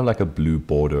there's kind of like a blue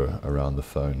border around the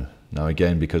phone. Now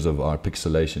again, because of our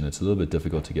pixelation, it's a little bit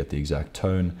difficult to get the exact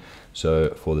tone. So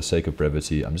for the sake of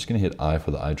brevity, I'm just going to hit I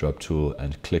for the eyedrop tool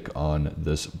and click on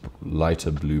this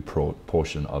lighter blue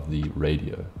portion of the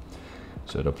radio.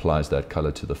 So it applies that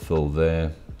color to the fill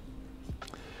there.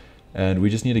 And we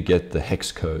just need to get the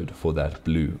hex code for that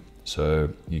blue.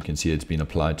 So you can see it's been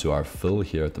applied to our fill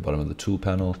here at the bottom of the tool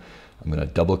panel. I'm going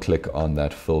to double click on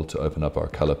that fill to open up our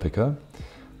color picker.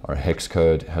 Our hex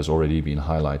code has already been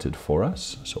highlighted for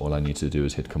us, so all I need to do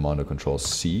is hit Command or Control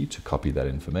C to copy that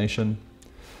information.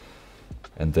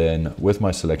 And then with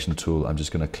my selection tool, I'm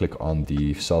just going to click on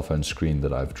the cell phone screen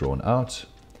that I've drawn out.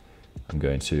 I'm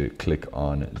going to click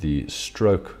on the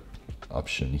stroke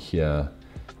option here,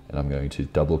 and I'm going to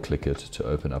double click it to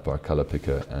open up our color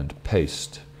picker and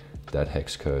paste that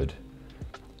hex code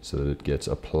so that it gets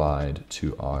applied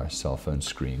to our cell phone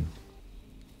screen.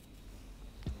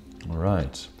 All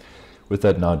right, with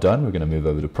that now done, we're going to move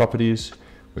over to properties.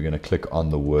 We're going to click on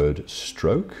the word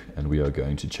stroke, and we are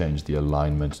going to change the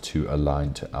alignment to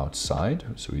align to outside.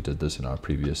 So we did this in our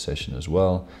previous session as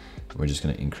well. And we're just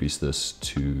going to increase this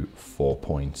to 4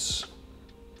 points.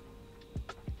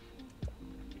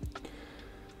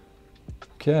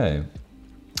 Okay,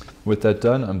 with that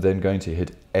done, I'm then going to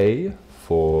hit A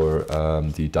for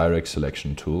the direct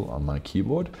selection tool on my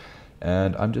keyboard.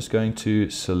 And I'm just going to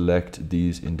select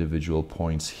these individual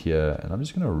points here, and I'm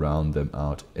just going to round them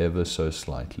out ever so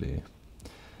slightly,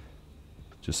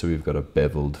 just so we've got a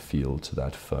beveled feel to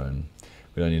that phone.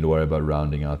 We don't need to worry about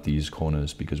rounding out these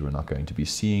corners because we're not going to be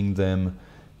seeing them.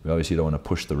 We obviously don't want to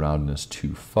push the roundness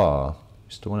too far.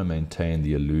 We still want to maintain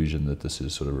the illusion that this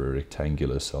is sort of a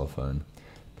rectangular cell phone.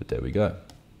 But there we go.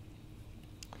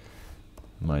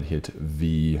 I might hit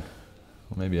V.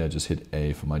 Or maybe I just hit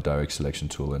A for my direct selection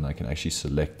tool, and I can actually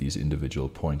select these individual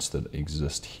points that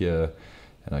exist here,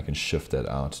 and I can shift that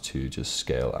out to just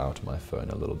scale out my phone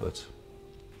a little bit.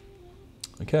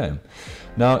 Okay,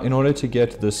 now in order to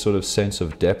get this sort of sense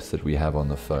of depth that we have on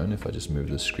the phone, if I just move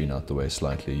the screen out the way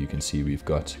slightly, you can see we've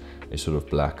got a sort of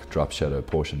black drop shadow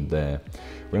portion there.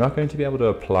 We're not going to be able to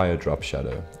apply a drop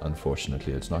shadow,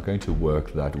 unfortunately. It's not going to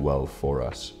work that well for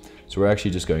us. So we're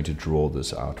actually just going to draw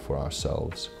this out for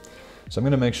ourselves. So I'm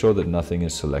going to make sure that nothing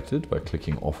is selected by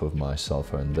clicking off of my cell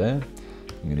phone there.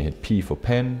 I'm going to hit P for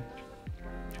pen.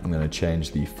 I'm going to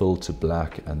change the fill to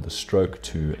black and the stroke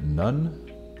to none.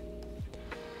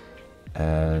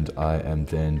 And I am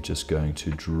then just going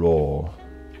to draw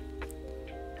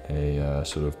a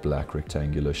sort of black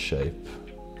rectangular shape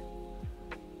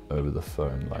over the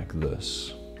phone like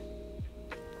this.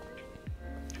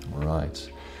 All right.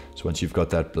 So So once you've got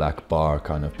that black bar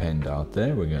kind of penned out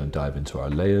there, we're going to dive into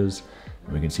our layers,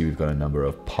 and we can see we've got a number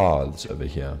of paths over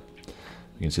here.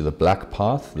 You can see the black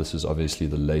path. This is obviously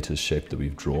the latest shape that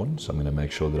we've drawn, so I'm going to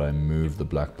make sure that I move the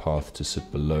black path to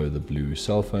sit below the blue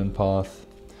cell phone path.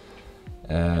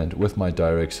 And with my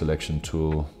direct selection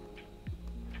tool,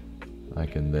 I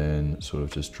can then sort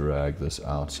of just drag this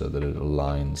out so that it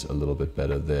aligns a little bit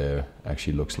better there.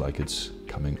 Actually looks like it's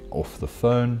coming off the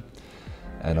phone.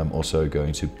 And I'm also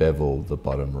going to bevel the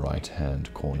bottom right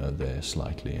hand corner there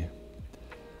slightly.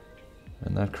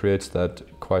 And that creates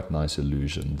that quite nice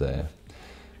illusion there.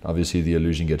 Obviously the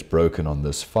illusion gets broken on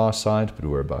this far side, but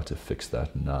we're about to fix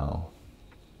that now.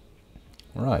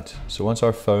 Alright, so once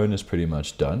our phone is pretty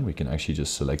much done, we can actually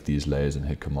just select these layers and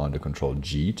hit Command or Control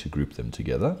G to group them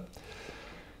together.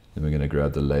 Then we're going to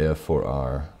grab the layer for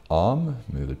our arm,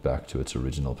 move it back to its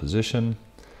original position,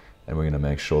 and we're going to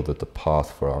make sure that the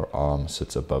path for our arm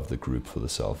sits above the group for the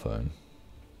cell phone.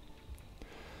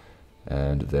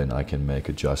 And then I can make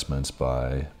adjustments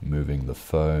by moving the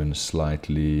phone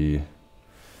slightly,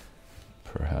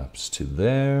 perhaps to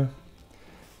there,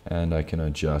 and I can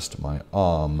adjust my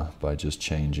arm by just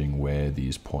changing where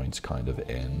these points kind of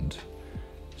end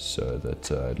so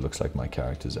that it looks like my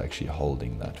character is actually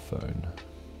holding that phone.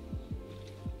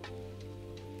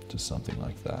 Just something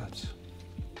like that.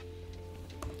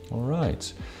 All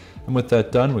right, and with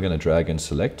that done, we're going to drag and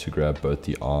select to grab both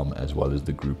the arm as well as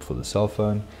the group for the cell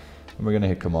phone, and we're going to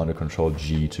hit Command or Control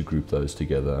G to group those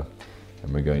together.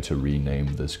 And we're going to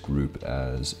rename this group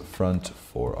as front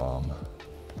forearm.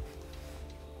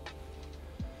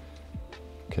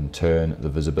 Can turn the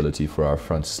visibility for our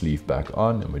front sleeve back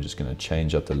on, and we're just going to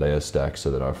change up the layer stack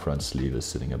so that our front sleeve is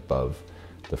sitting above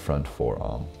the front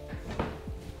forearm.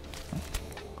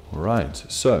 All right,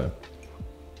 so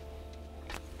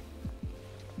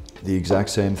the exact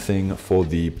same thing for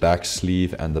the back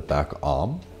sleeve and the back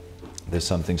arm. There's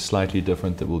something slightly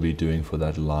different that we'll be doing for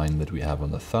that line that we have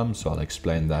on the thumb, so I'll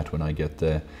explain that when I get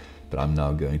there, but I'm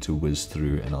now going to whiz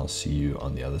through and I'll see you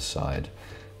on the other side.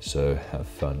 So have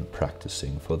fun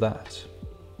practicing for that.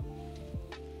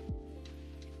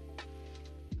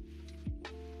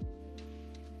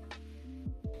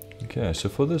 Okay, so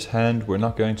for this hand, we're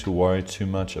not going to worry too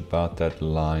much about that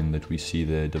line that we see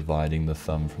there dividing the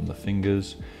thumb from the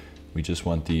fingers. We just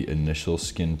want the initial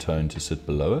skin tone to sit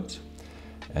below it.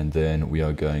 And then we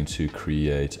are going to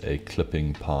create a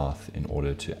clipping path in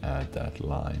order to add that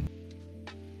line.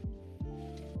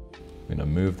 We're going to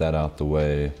move that out the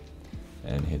way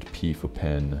and hit P for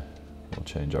pen. We'll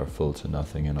change our fill to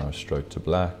nothing and our stroke to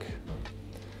black.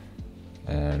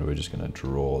 And we're just going to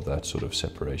draw that sort of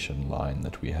separation line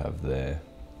that we have there.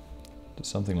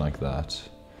 Just something like that.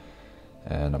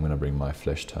 And I'm going to bring my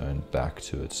flesh tone back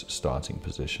to its starting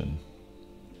position.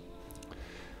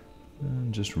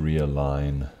 And just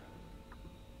realign.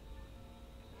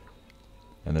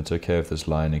 And it's okay if this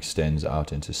line extends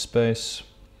out into space,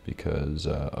 because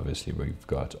obviously we've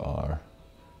got our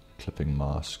clipping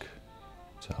mask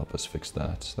to help us fix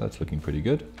that. So that's looking pretty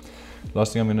good.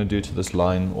 Last thing I'm going to do to this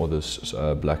line, or this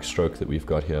black stroke that we've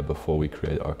got here before we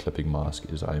create our clipping mask,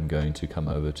 is I'm going to come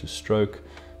over to stroke.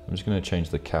 I'm just going to change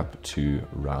the cap to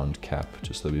round cap,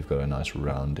 just so we've got a nice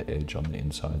round edge on the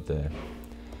inside there.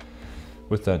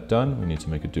 With that done, we need to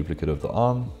make a duplicate of the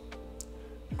arm,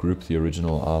 group the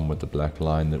original arm with the black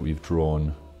line that we've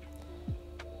drawn,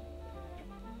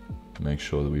 make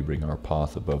sure that we bring our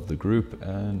path above the group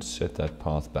and set that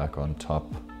path back on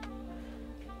top.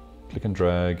 Click and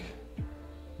drag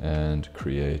and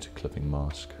create a clipping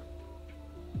mask.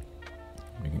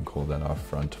 We can call that our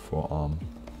front forearm.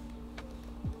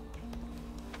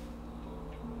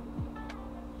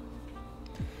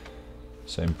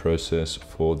 Same process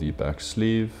for the back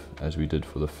sleeve as we did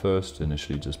for the first.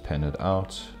 Initially just pen it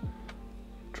out,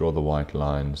 draw the white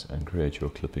lines and create your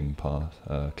clipping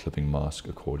mask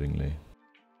accordingly.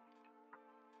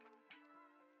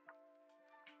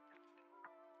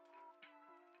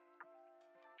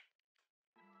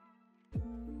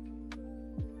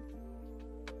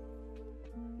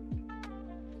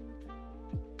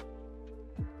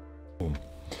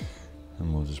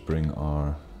 And we'll just bring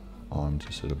our arm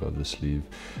to sit above the sleeve.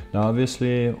 Now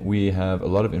obviously we have a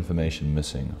lot of information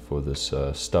missing for this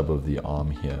stub of the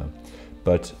arm here,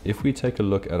 but if we take a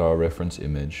look at our reference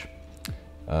image,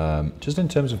 just in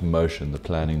terms of motion, the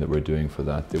planning that we're doing for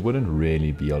that, there wouldn't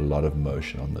really be a lot of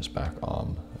motion on this back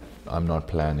arm. I'm not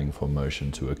planning for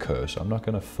motion to occur, so I'm not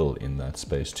going to fill in that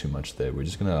space too much there. We're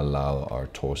just going to allow our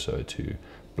torso to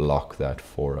block that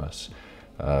for us.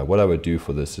 What I would do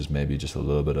for this is maybe just a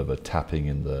little bit of a tapping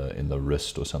in the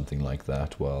wrist or something like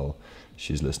that while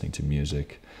she's listening to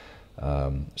music.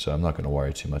 So I'm not going to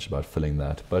worry too much about filling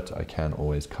that, but I can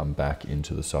always come back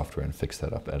into the software and fix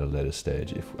that up at a later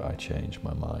stage if I change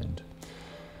my mind.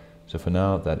 So for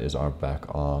now, that is our back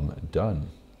arm done.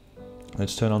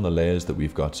 Let's turn on the layers that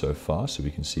we've got so far so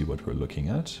we can see what we're looking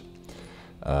at.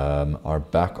 Our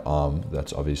back arm,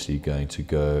 that's obviously going to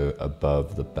go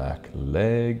above the back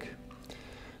leg.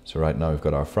 So right now we've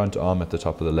got our front arm at the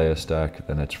top of the layer stack,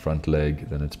 then it's front leg,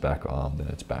 then it's back arm, then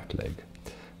it's back leg.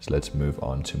 So let's move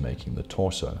on to making the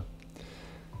torso.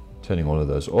 Turning all of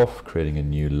those off, creating a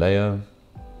new layer.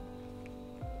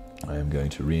 I am going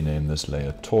to rename this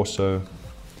layer torso.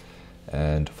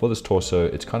 And for this torso,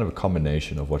 it's kind of a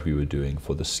combination of what we were doing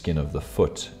for the skin of the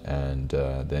foot, and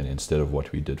then instead of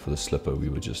what we did for the slipper, we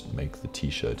would just make the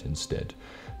t-shirt instead.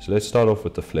 So let's start off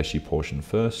with the fleshy portion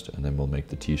first, and then we'll make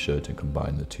the t-shirt and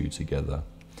combine the two together.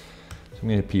 So I'm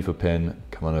going to hit P for pen,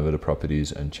 come on over to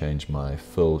properties and change my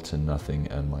fill to nothing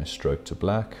and my stroke to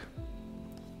black.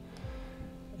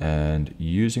 And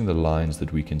using the lines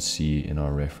that we can see in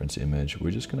our reference image,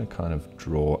 we're just going to kind of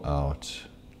draw out,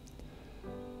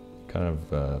 kind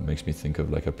of makes me think of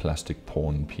like a plastic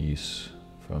pawn piece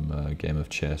from a game of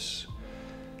chess.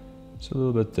 So a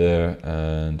little bit there,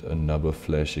 and a nub of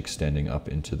flesh extending up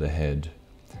into the head,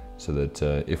 so that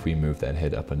if we move that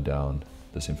head up and down,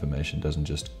 this information doesn't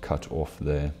just cut off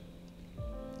there.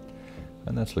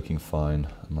 And that's looking fine.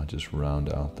 I might just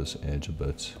round out this edge a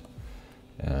bit,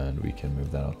 and we can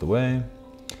move that out the way.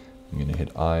 I'm going to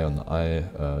hit I on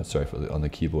the on the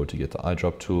keyboard to get the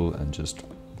eyedrop tool and just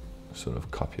sort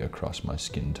of copy across my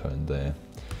skin tone there.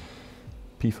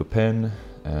 P for pen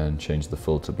and change the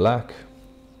fill to black.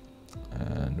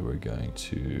 And we're going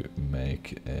to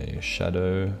make a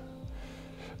shadow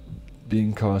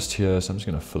being cast here. So I'm just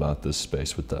going to fill out this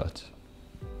space with that.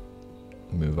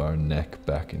 Move our neck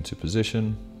back into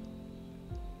position.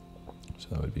 So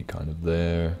that would be kind of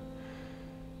there.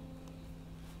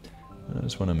 I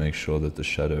just want to make sure that the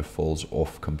shadow falls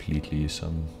off completely.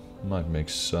 Might make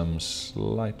some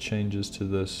slight changes to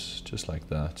this, just like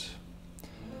that.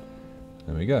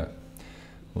 There we go.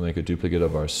 We'll make a duplicate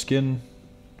of our skin.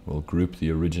 We'll group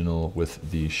the original with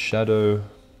the shadow.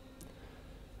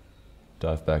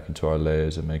 Dive back into our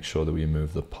layers and make sure that we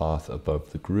move the path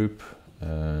above the group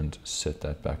and set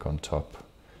that back on top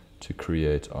to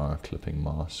create our clipping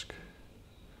mask.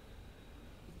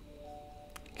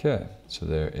 Okay, so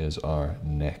there is our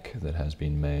neck that has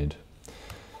been made.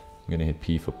 I'm going to hit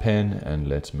P for pen and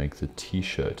let's make the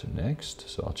t-shirt next.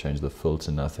 So I'll change the fill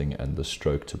to nothing and the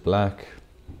stroke to black.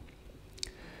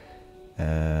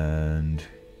 And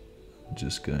I'm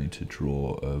just going to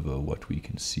draw over what we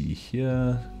can see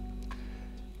here.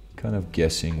 Kind of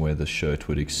guessing where the shirt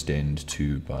would extend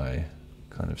to by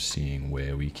kind of seeing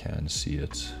where we can see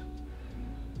it.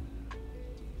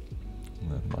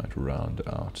 And that might round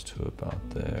out to about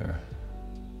there.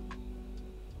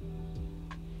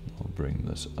 I'll bring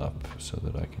this up so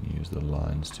that I can use the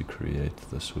lines to create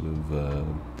the sort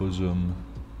of bosom.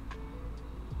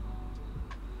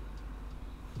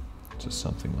 Just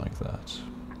something like that.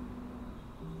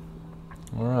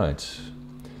 Alright.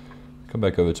 Come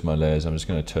back over to my layers. I'm just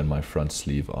going to turn my front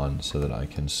sleeve on so that I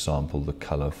can sample the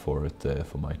color for it there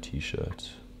for my t-shirt.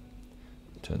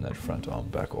 Turn that front arm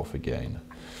back off again.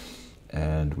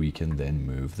 And we can then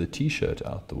move the t-shirt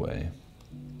out the way.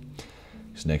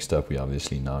 So next up, we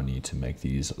obviously now need to make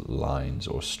these lines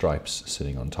or stripes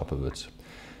sitting on top of it.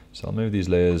 So I'll move these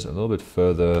layers a little bit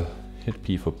further, hit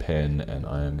P for pen, and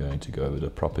I am going to go over to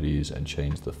properties and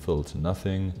change the fill to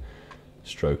nothing,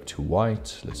 stroke to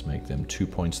white. Let's make them 2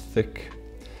 points thick.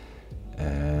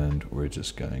 And we're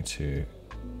just going to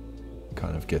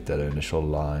kind of get that initial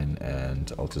line,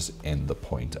 and I'll just end the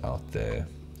point out there,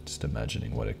 just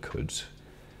imagining what it could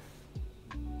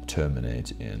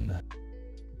terminate in.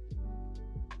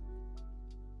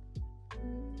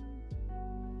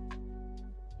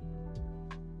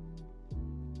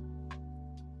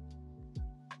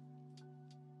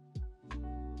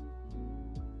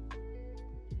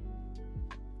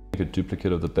 A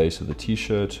duplicate of the base of the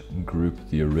t-shirt, group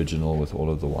the original with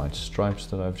all of the white stripes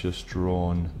that I've just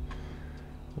drawn.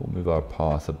 We'll move our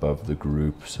path above the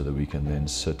group so that we can then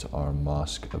sit our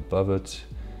mask above it.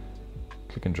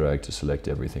 Click and drag to select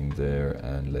everything there,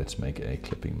 and let's make a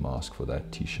clipping mask for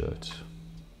that t-shirt.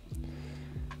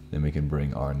 Then we can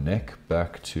bring our neck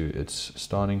back to its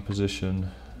starting position.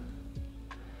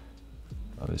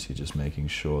 Obviously just making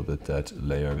sure that that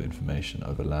layer of information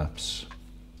overlaps.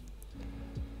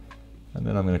 And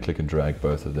then I'm going to click and drag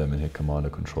both of them and hit Command or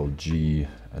Control G,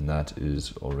 and that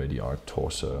is already our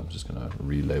torso. I'm just going to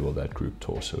relabel that group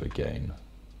torso again.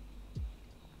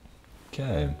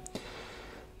 Okay,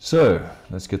 So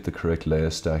let's get the correct layer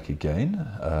stack again.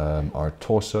 Our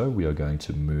torso, we are going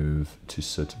to move to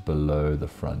sit below the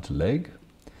front leg.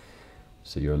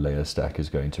 So your layer stack is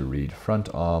going to read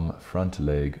front arm, front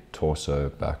leg, torso,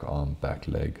 back arm, back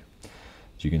leg. So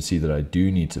you can see that I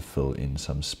do need to fill in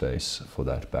some space for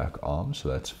that back arm, so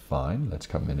that's fine. Let's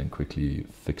come in and quickly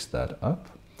fix that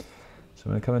up. So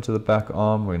I'm going to come into the back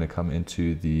arm, we're going to come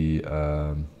into the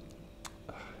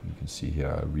you can see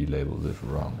here I relabeled it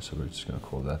wrong, so we're just going to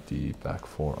call that the back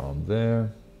forearm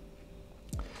there.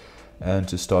 And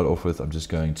to start off with, I'm just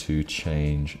going to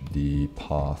change the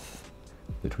path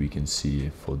that we can see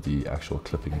for the actual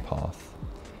clipping path.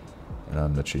 And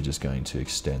I'm literally just going to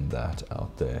extend that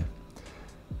out there.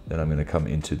 Then I'm going to come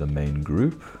into the main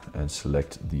group and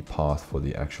select the path for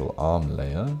the actual arm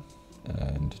layer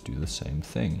and do the same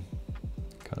thing.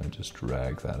 Kind of just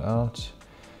drag that out,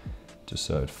 just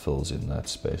so it fills in that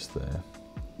space there.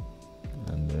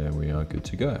 And there we are, good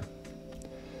to go.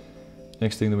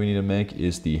 Next thing that we need to make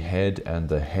is the head and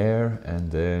the hair,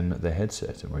 and then the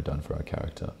headset, and we're done for our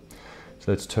character.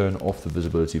 So let's turn off the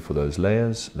visibility for those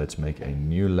layers. Let's make a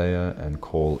new layer and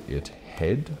call it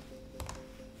head.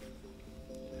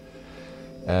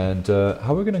 And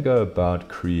how we're going to go about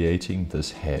creating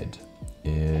this head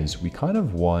is we kind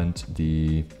of want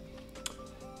the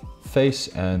face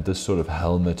and this sort of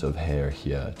helmet of hair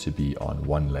here to be on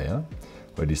one layer,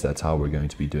 or at least that's how we're going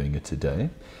to be doing it today.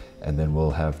 And then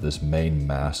we'll have this main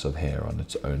mass of hair on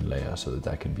its own layer so that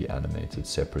that can be animated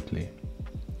separately.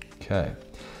 Okay,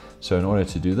 so in order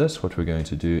to do this, what we're going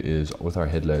to do is with our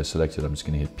head layer selected, I'm just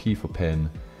going to hit P for pen.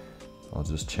 I'll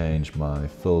just change my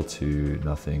fill to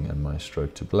nothing and my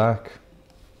stroke to black.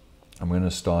 I'm going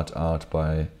to start out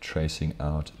by tracing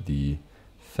out the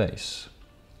face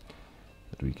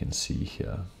that we can see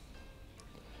here.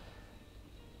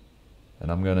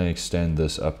 And I'm going to extend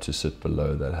this up to sit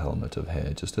below that helmet of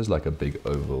hair, just as like a big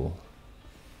oval.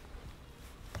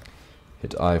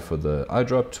 Hit I for the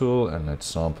eyedrop tool and let's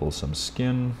sample some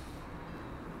skin.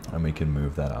 And we can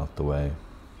move that out the way.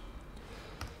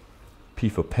 P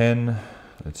for pen.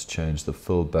 Let's change the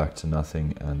fill back to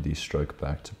nothing and the stroke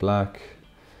back to black.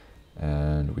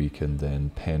 And we can then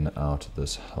pen out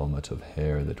this helmet of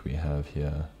hair that we have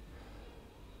here.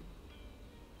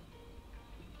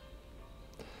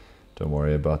 Don't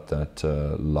worry about that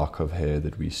lock of hair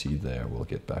that we see there. We'll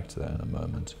get back to that in a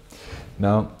moment.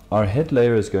 Now, our head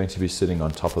layer is going to be sitting on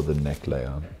top of the neck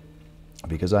layer.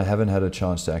 Because I haven't had a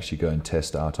chance to actually go and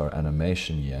test out our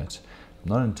animation yet, I'm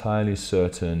not entirely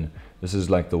certain. This is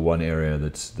like the one area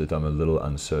that I'm a little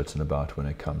uncertain about when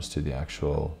it comes to the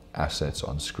actual assets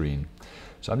on screen.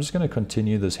 So I'm just going to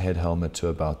continue this head helmet to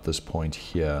about this point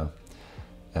here.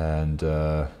 And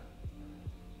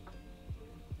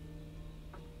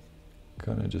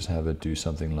kind of just have it do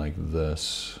something like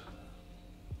this.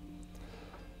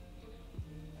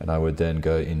 And I would then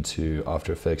go into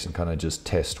After Effects and kind of just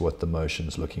test what the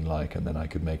motion's looking like, and then I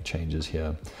could make changes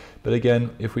here. But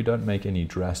again, if we don't make any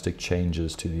drastic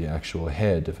changes to the actual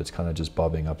head, if it's kind of just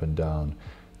bobbing up and down,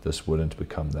 this wouldn't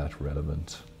become that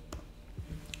relevant.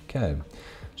 Okay,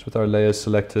 so with our layers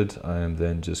selected, I am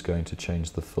then just going to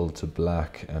change the fill to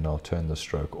black, and I'll turn the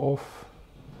stroke off.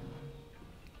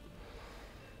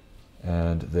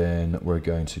 And then we're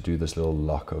going to do this little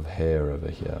lock of hair over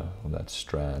here, on that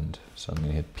strand. So I'm going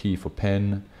to hit P for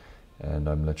pen, and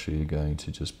I'm literally going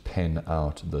to just pen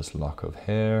out this lock of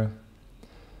hair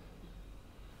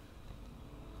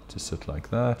to sit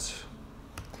like that.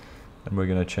 And we're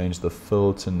going to change the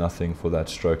fill to nothing for that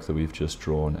stroke that we've just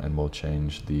drawn, and we'll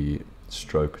change the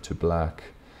stroke to black.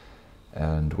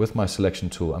 And with my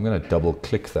selection tool, I'm going to double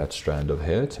click that strand of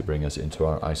hair to bring us into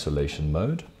our isolation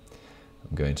mode.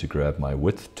 I'm going to grab my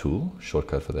width tool,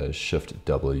 shortcut for that is Shift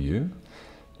W,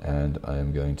 and I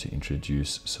am going to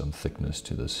introduce some thickness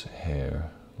to this hair,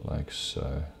 like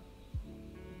so.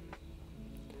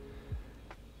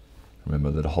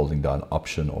 Remember that holding down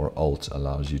Option or Alt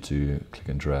allows you to click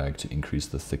and drag to increase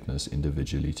the thickness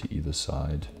individually to either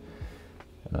side.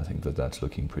 And I think that that's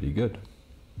looking pretty good.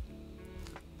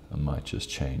 I might just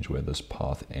change where this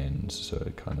path ends so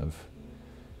it kind of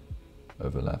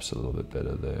overlaps a little bit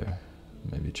better there.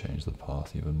 Maybe change the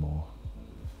path even more.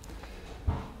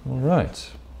 All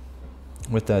right.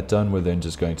 With that done, we're then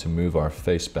just going to move our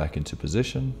face back into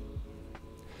position.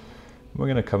 We're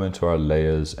going to come into our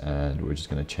layers and we're just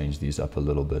going to change these up a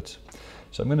little bit.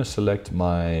 So I'm going to select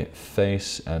my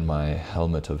face and my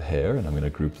helmet of hair, and I'm going to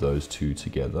group those two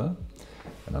together.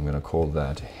 And I'm going to call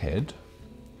that head.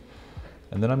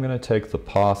 And then I'm going to take the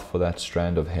path for that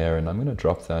strand of hair and I'm going to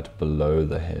drop that below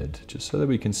the head, just so that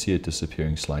we can see it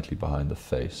disappearing slightly behind the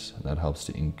face. And that helps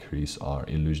to increase our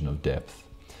illusion of depth.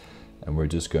 and we're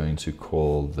just going to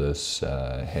call this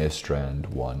hair strand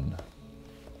 1.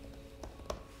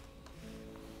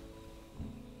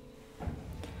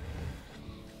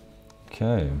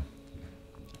 Okay.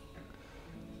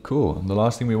 Cool. And the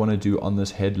last thing we want to do on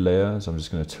this head layer, is I'm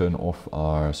just going to turn off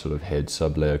our sort of head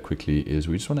sub layer quickly, is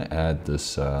we just want to add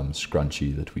this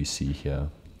scrunchie that we see here.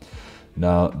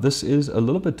 Now this is a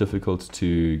little bit difficult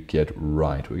to get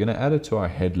right. We're going to add it to our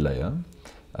head layer.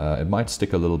 It might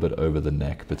stick a little bit over the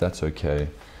neck, but that's okay.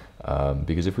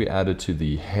 Because if we add it to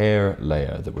the hair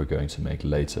layer that we're going to make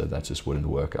later, that just wouldn't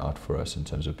work out for us in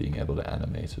terms of being able to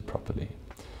animate it properly.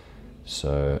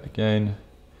 So again,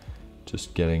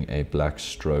 just getting a black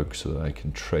stroke so that I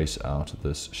can trace out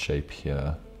this shape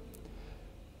here.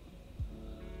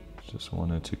 Just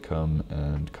want it to come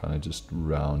and kind of just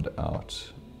round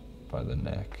out by the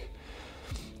neck.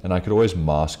 And I could always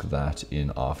mask that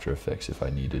in After Effects if I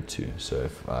needed to. So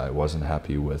if I wasn't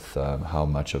happy with how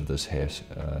much of this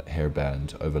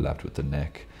hairband overlapped with the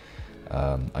neck,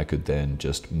 I could then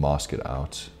just mask it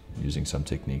out using some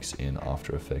techniques in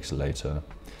After Effects later.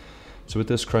 So with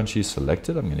this scrunchie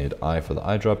selected, I'm going to hit I for the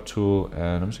eyedrop tool,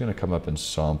 and I'm just going to come up and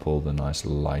sample the nice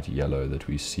light yellow that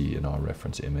we see in our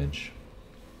reference image.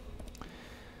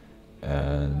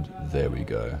 And there we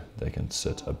go. They can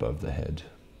sit above the head.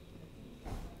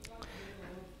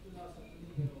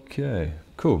 Okay,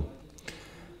 cool.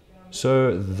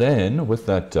 So then with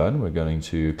that done, we're going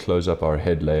to close up our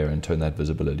head layer and turn that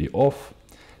visibility off.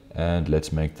 And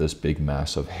let's make this big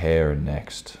mass of hair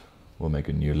next. We'll make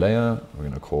a new layer. We're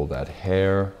going to call that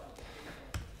hair.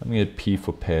 I'm going to hit P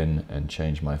for pen and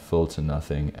change my fill to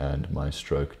nothing and my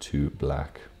stroke to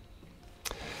black.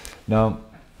 Now,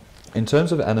 in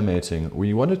terms of animating,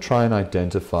 we want to try and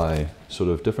identify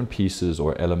sort of different pieces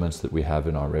or elements that we have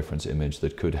in our reference image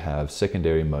that could have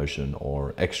secondary motion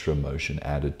or extra motion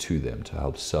added to them to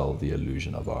help sell the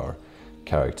illusion of our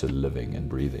character living and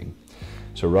breathing.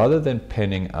 So rather than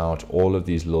penning out all of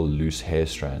these little loose hair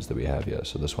strands that we have here,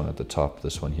 so this one at the top,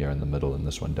 this one here in the middle, and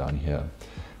this one down here,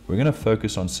 we're going to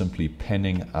focus on simply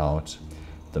penning out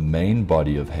the main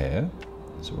body of hair.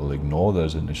 So we'll ignore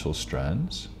those initial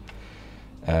strands,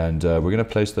 and we're going to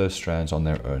place those strands on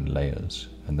their own layers.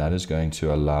 And that is going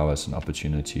to allow us an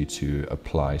opportunity to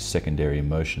apply secondary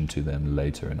motion to them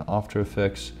later in After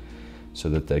Effects, so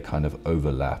that they kind of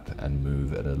overlap and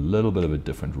move at a little bit of a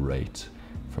different rate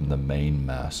from the main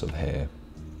mass of hair.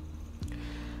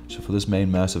 So for this main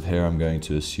mass of hair, I'm going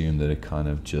to assume that it kind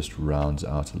of just rounds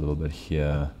out a little bit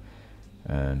here,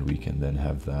 and we can then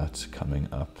have that coming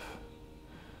up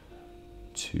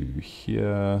to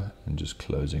here and just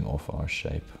closing off our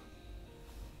shape.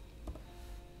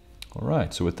 All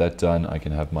right, so with that done, I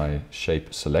can have my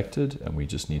shape selected, and we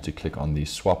just need to click on the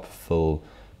Swap Fill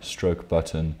Stroke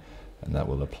button, and that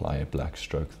will apply a black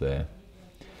stroke there.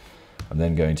 I'm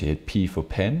then going to hit P for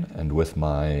pen, and with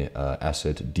my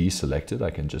asset deselected, I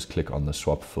can just click on the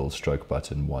Swap Fill Stroke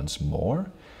button once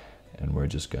more, and we're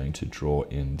just going to draw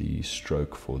in the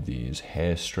stroke for these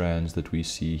hair strands that we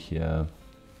see here.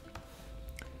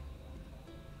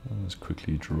 Let's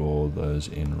quickly draw those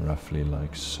in roughly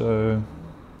like so.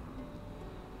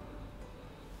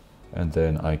 And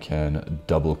then I can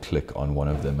double click on one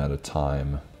of them at a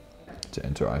time to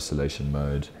enter isolation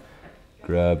mode,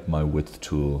 grab my width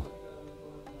tool,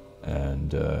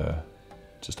 and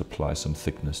just apply some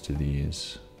thickness to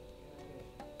these,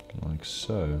 like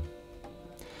so.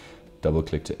 Double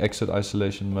click to exit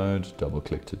isolation mode, double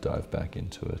click to dive back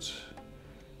into it.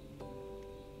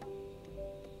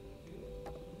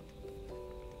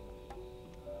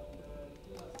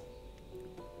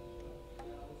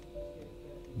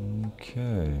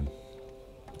 Okay,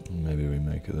 maybe we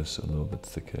make this a little bit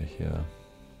thicker here.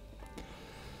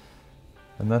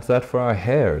 And that's that for our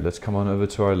hair. Let's come on over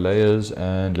to our layers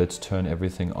and let's turn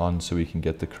everything on so we can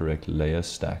get the correct layer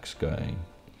stacks going.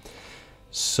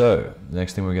 So the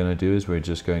next thing we're going to do is we're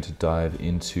just going to dive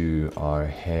into our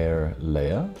hair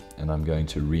layer, and I'm going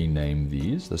to rename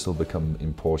these. This will become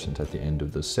important at the end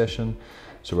of this session.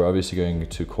 So we're obviously going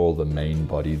to call the main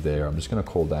body there. I'm just going to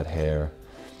call that hair.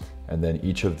 And then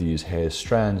each of these hair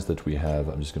strands that we have,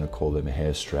 I'm just going to call them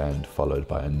hair strand followed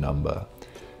by a number.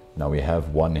 Now we have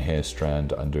one hair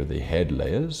strand under the head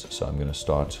layers, so I'm going to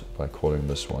start by calling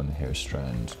this one hair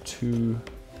strand 2,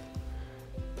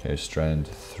 hair strand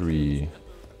 3,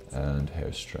 and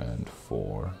hair strand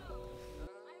 4.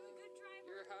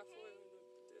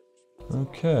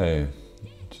 Okay,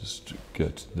 just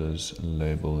get this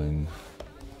labeling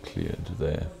cleared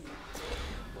there.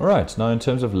 Alright, now in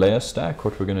terms of layer stack,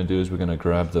 what we're going to do is we're going to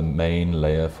grab the main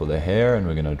layer for the hair and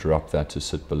we're going to drop that to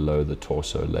sit below the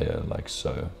torso layer like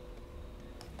so.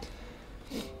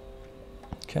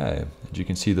 Okay, and you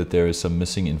can see that there is some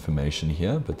missing information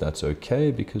here, but that's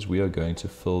okay because we are going to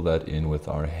fill that in with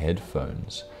our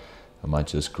headphones. I might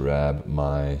just grab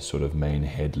my sort of main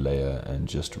head layer and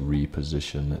just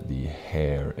reposition the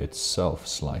hair itself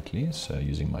slightly. So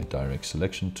using my direct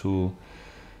selection tool,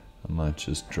 I might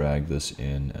just drag this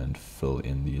in and fill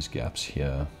in these gaps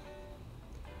here,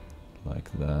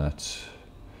 like that.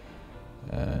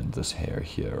 And this hair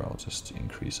here, I'll just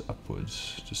increase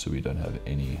upwards, just so we don't have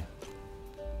any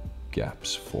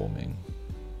gaps forming.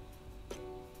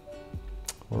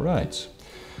 All right.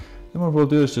 Then what we'll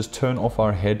do is just turn off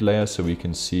our head layer so we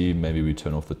can see, maybe we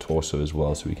turn off the torso as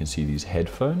well so we can see these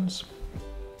headphones.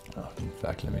 In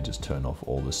fact, let me just turn off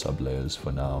all the sub layers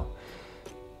for now,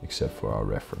 except for our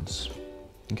reference.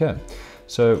 Okay,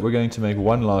 so we're going to make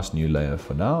one last new layer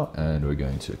for now, and we're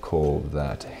going to call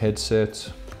that headset.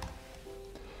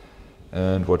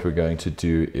 And what we're going to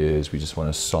do is we just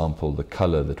want to sample the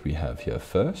color that we have here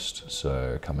first.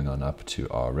 So coming on up to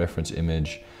our reference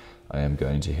image, I am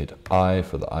going to hit I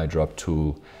for the eyedrop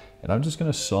tool, and I'm just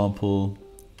going to sample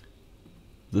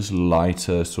this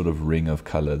lighter sort of ring of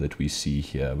color that we see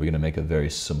here. We're going to make a very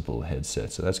simple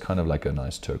headset. So that's kind of like a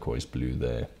nice turquoise blue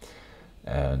there.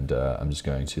 And I'm just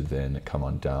going to then come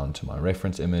on down to my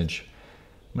reference image.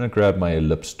 I'm going to grab my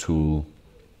ellipse tool,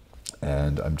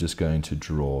 and I'm just going to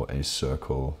draw a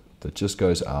circle that just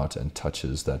goes out and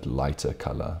touches that lighter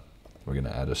color. We're going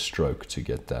to add a stroke to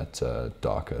get that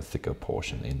darker, thicker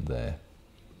portion in there.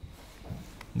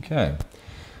 Okay,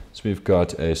 so we've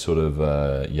got a sort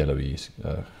of yellowy,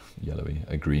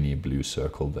 a greeny blue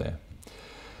circle there.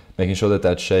 Making sure that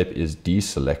that shape is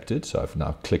deselected, so I've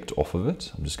now clicked off of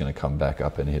it. I'm just going to come back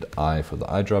up and hit I for the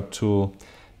eyedrop tool,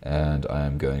 and I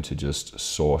am going to just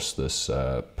source this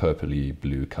purpley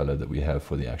blue color that we have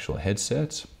for the actual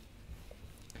headset.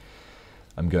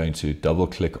 I'm going to double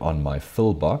click on my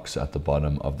fill box at the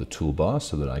bottom of the toolbar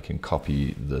so that I can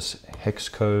copy this hex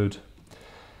code.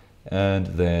 And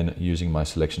then using my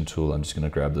selection tool, I'm just going to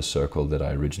grab the circle that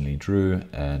I originally drew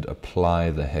and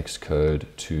apply the hex code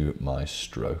to my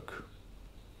stroke.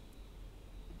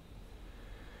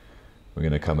 We're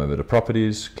going to come over to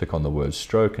properties, click on the word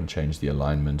stroke and change the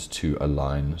alignment to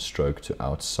align stroke to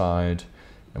outside.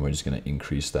 And we're just going to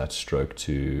increase that stroke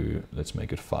to, let's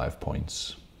make it 5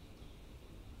 points.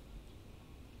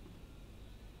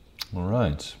 All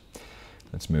right,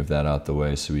 let's move that out the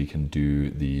way so we can do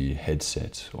the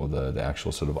headset, or the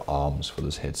actual sort of arms for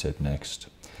this headset next.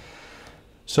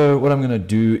 So what I'm going to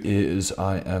do is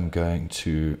I am going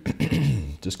to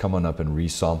just come on up and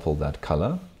resample that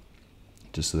color,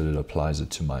 just so that it applies it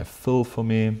to my fill for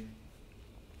me.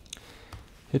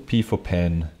 Hit P for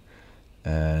pen,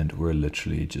 and we're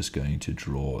literally just going to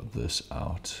draw this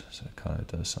out. So it kind of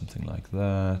does something like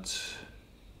that.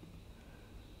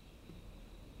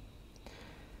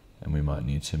 And we might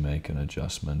need to make an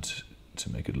adjustment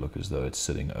to make it look as though it's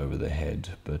sitting over the head,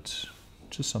 but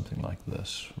just something like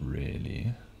this,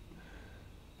 really.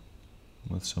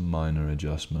 With some minor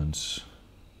adjustments.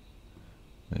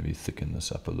 Maybe thicken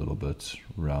this up a little bit,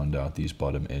 round out these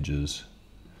bottom edges,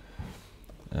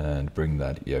 and bring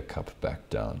that ear cup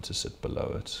back down to sit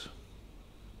below it.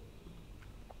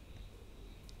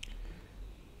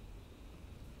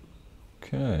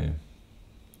 Okay.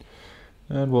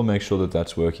 And we'll make sure that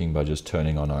that's working by just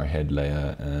turning on our head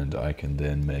layer, and I can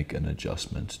then make an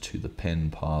adjustment to the pen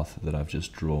path that I've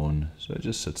just drawn. So it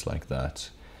just sits like that.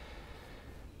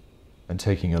 And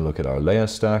taking a look at our layer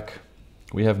stack,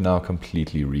 we have now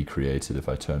completely recreated, if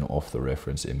I turn off the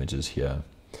reference images here,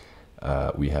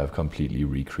 we have completely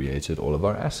recreated all of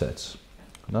our assets.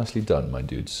 Nicely done, my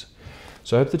dudes.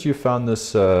 So I hope that you found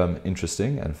this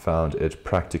interesting and found it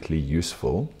practically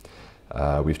useful.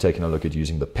 We've taken a look at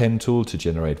using the pen tool to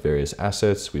generate various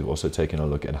assets. We've also taken a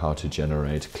look at how to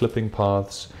generate clipping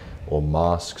paths or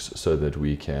masks so that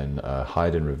we can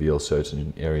hide and reveal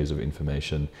certain areas of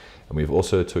information. And we've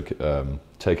also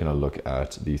taken a look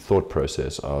at the thought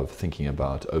process of thinking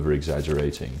about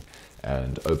over-exaggerating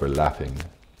and overlapping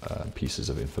pieces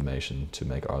of information to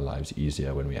make our lives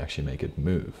easier when we actually make it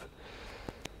move.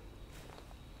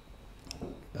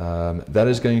 That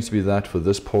is going to be that for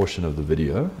this portion of the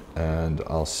video, and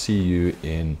I'll see you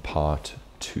in part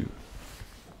 2.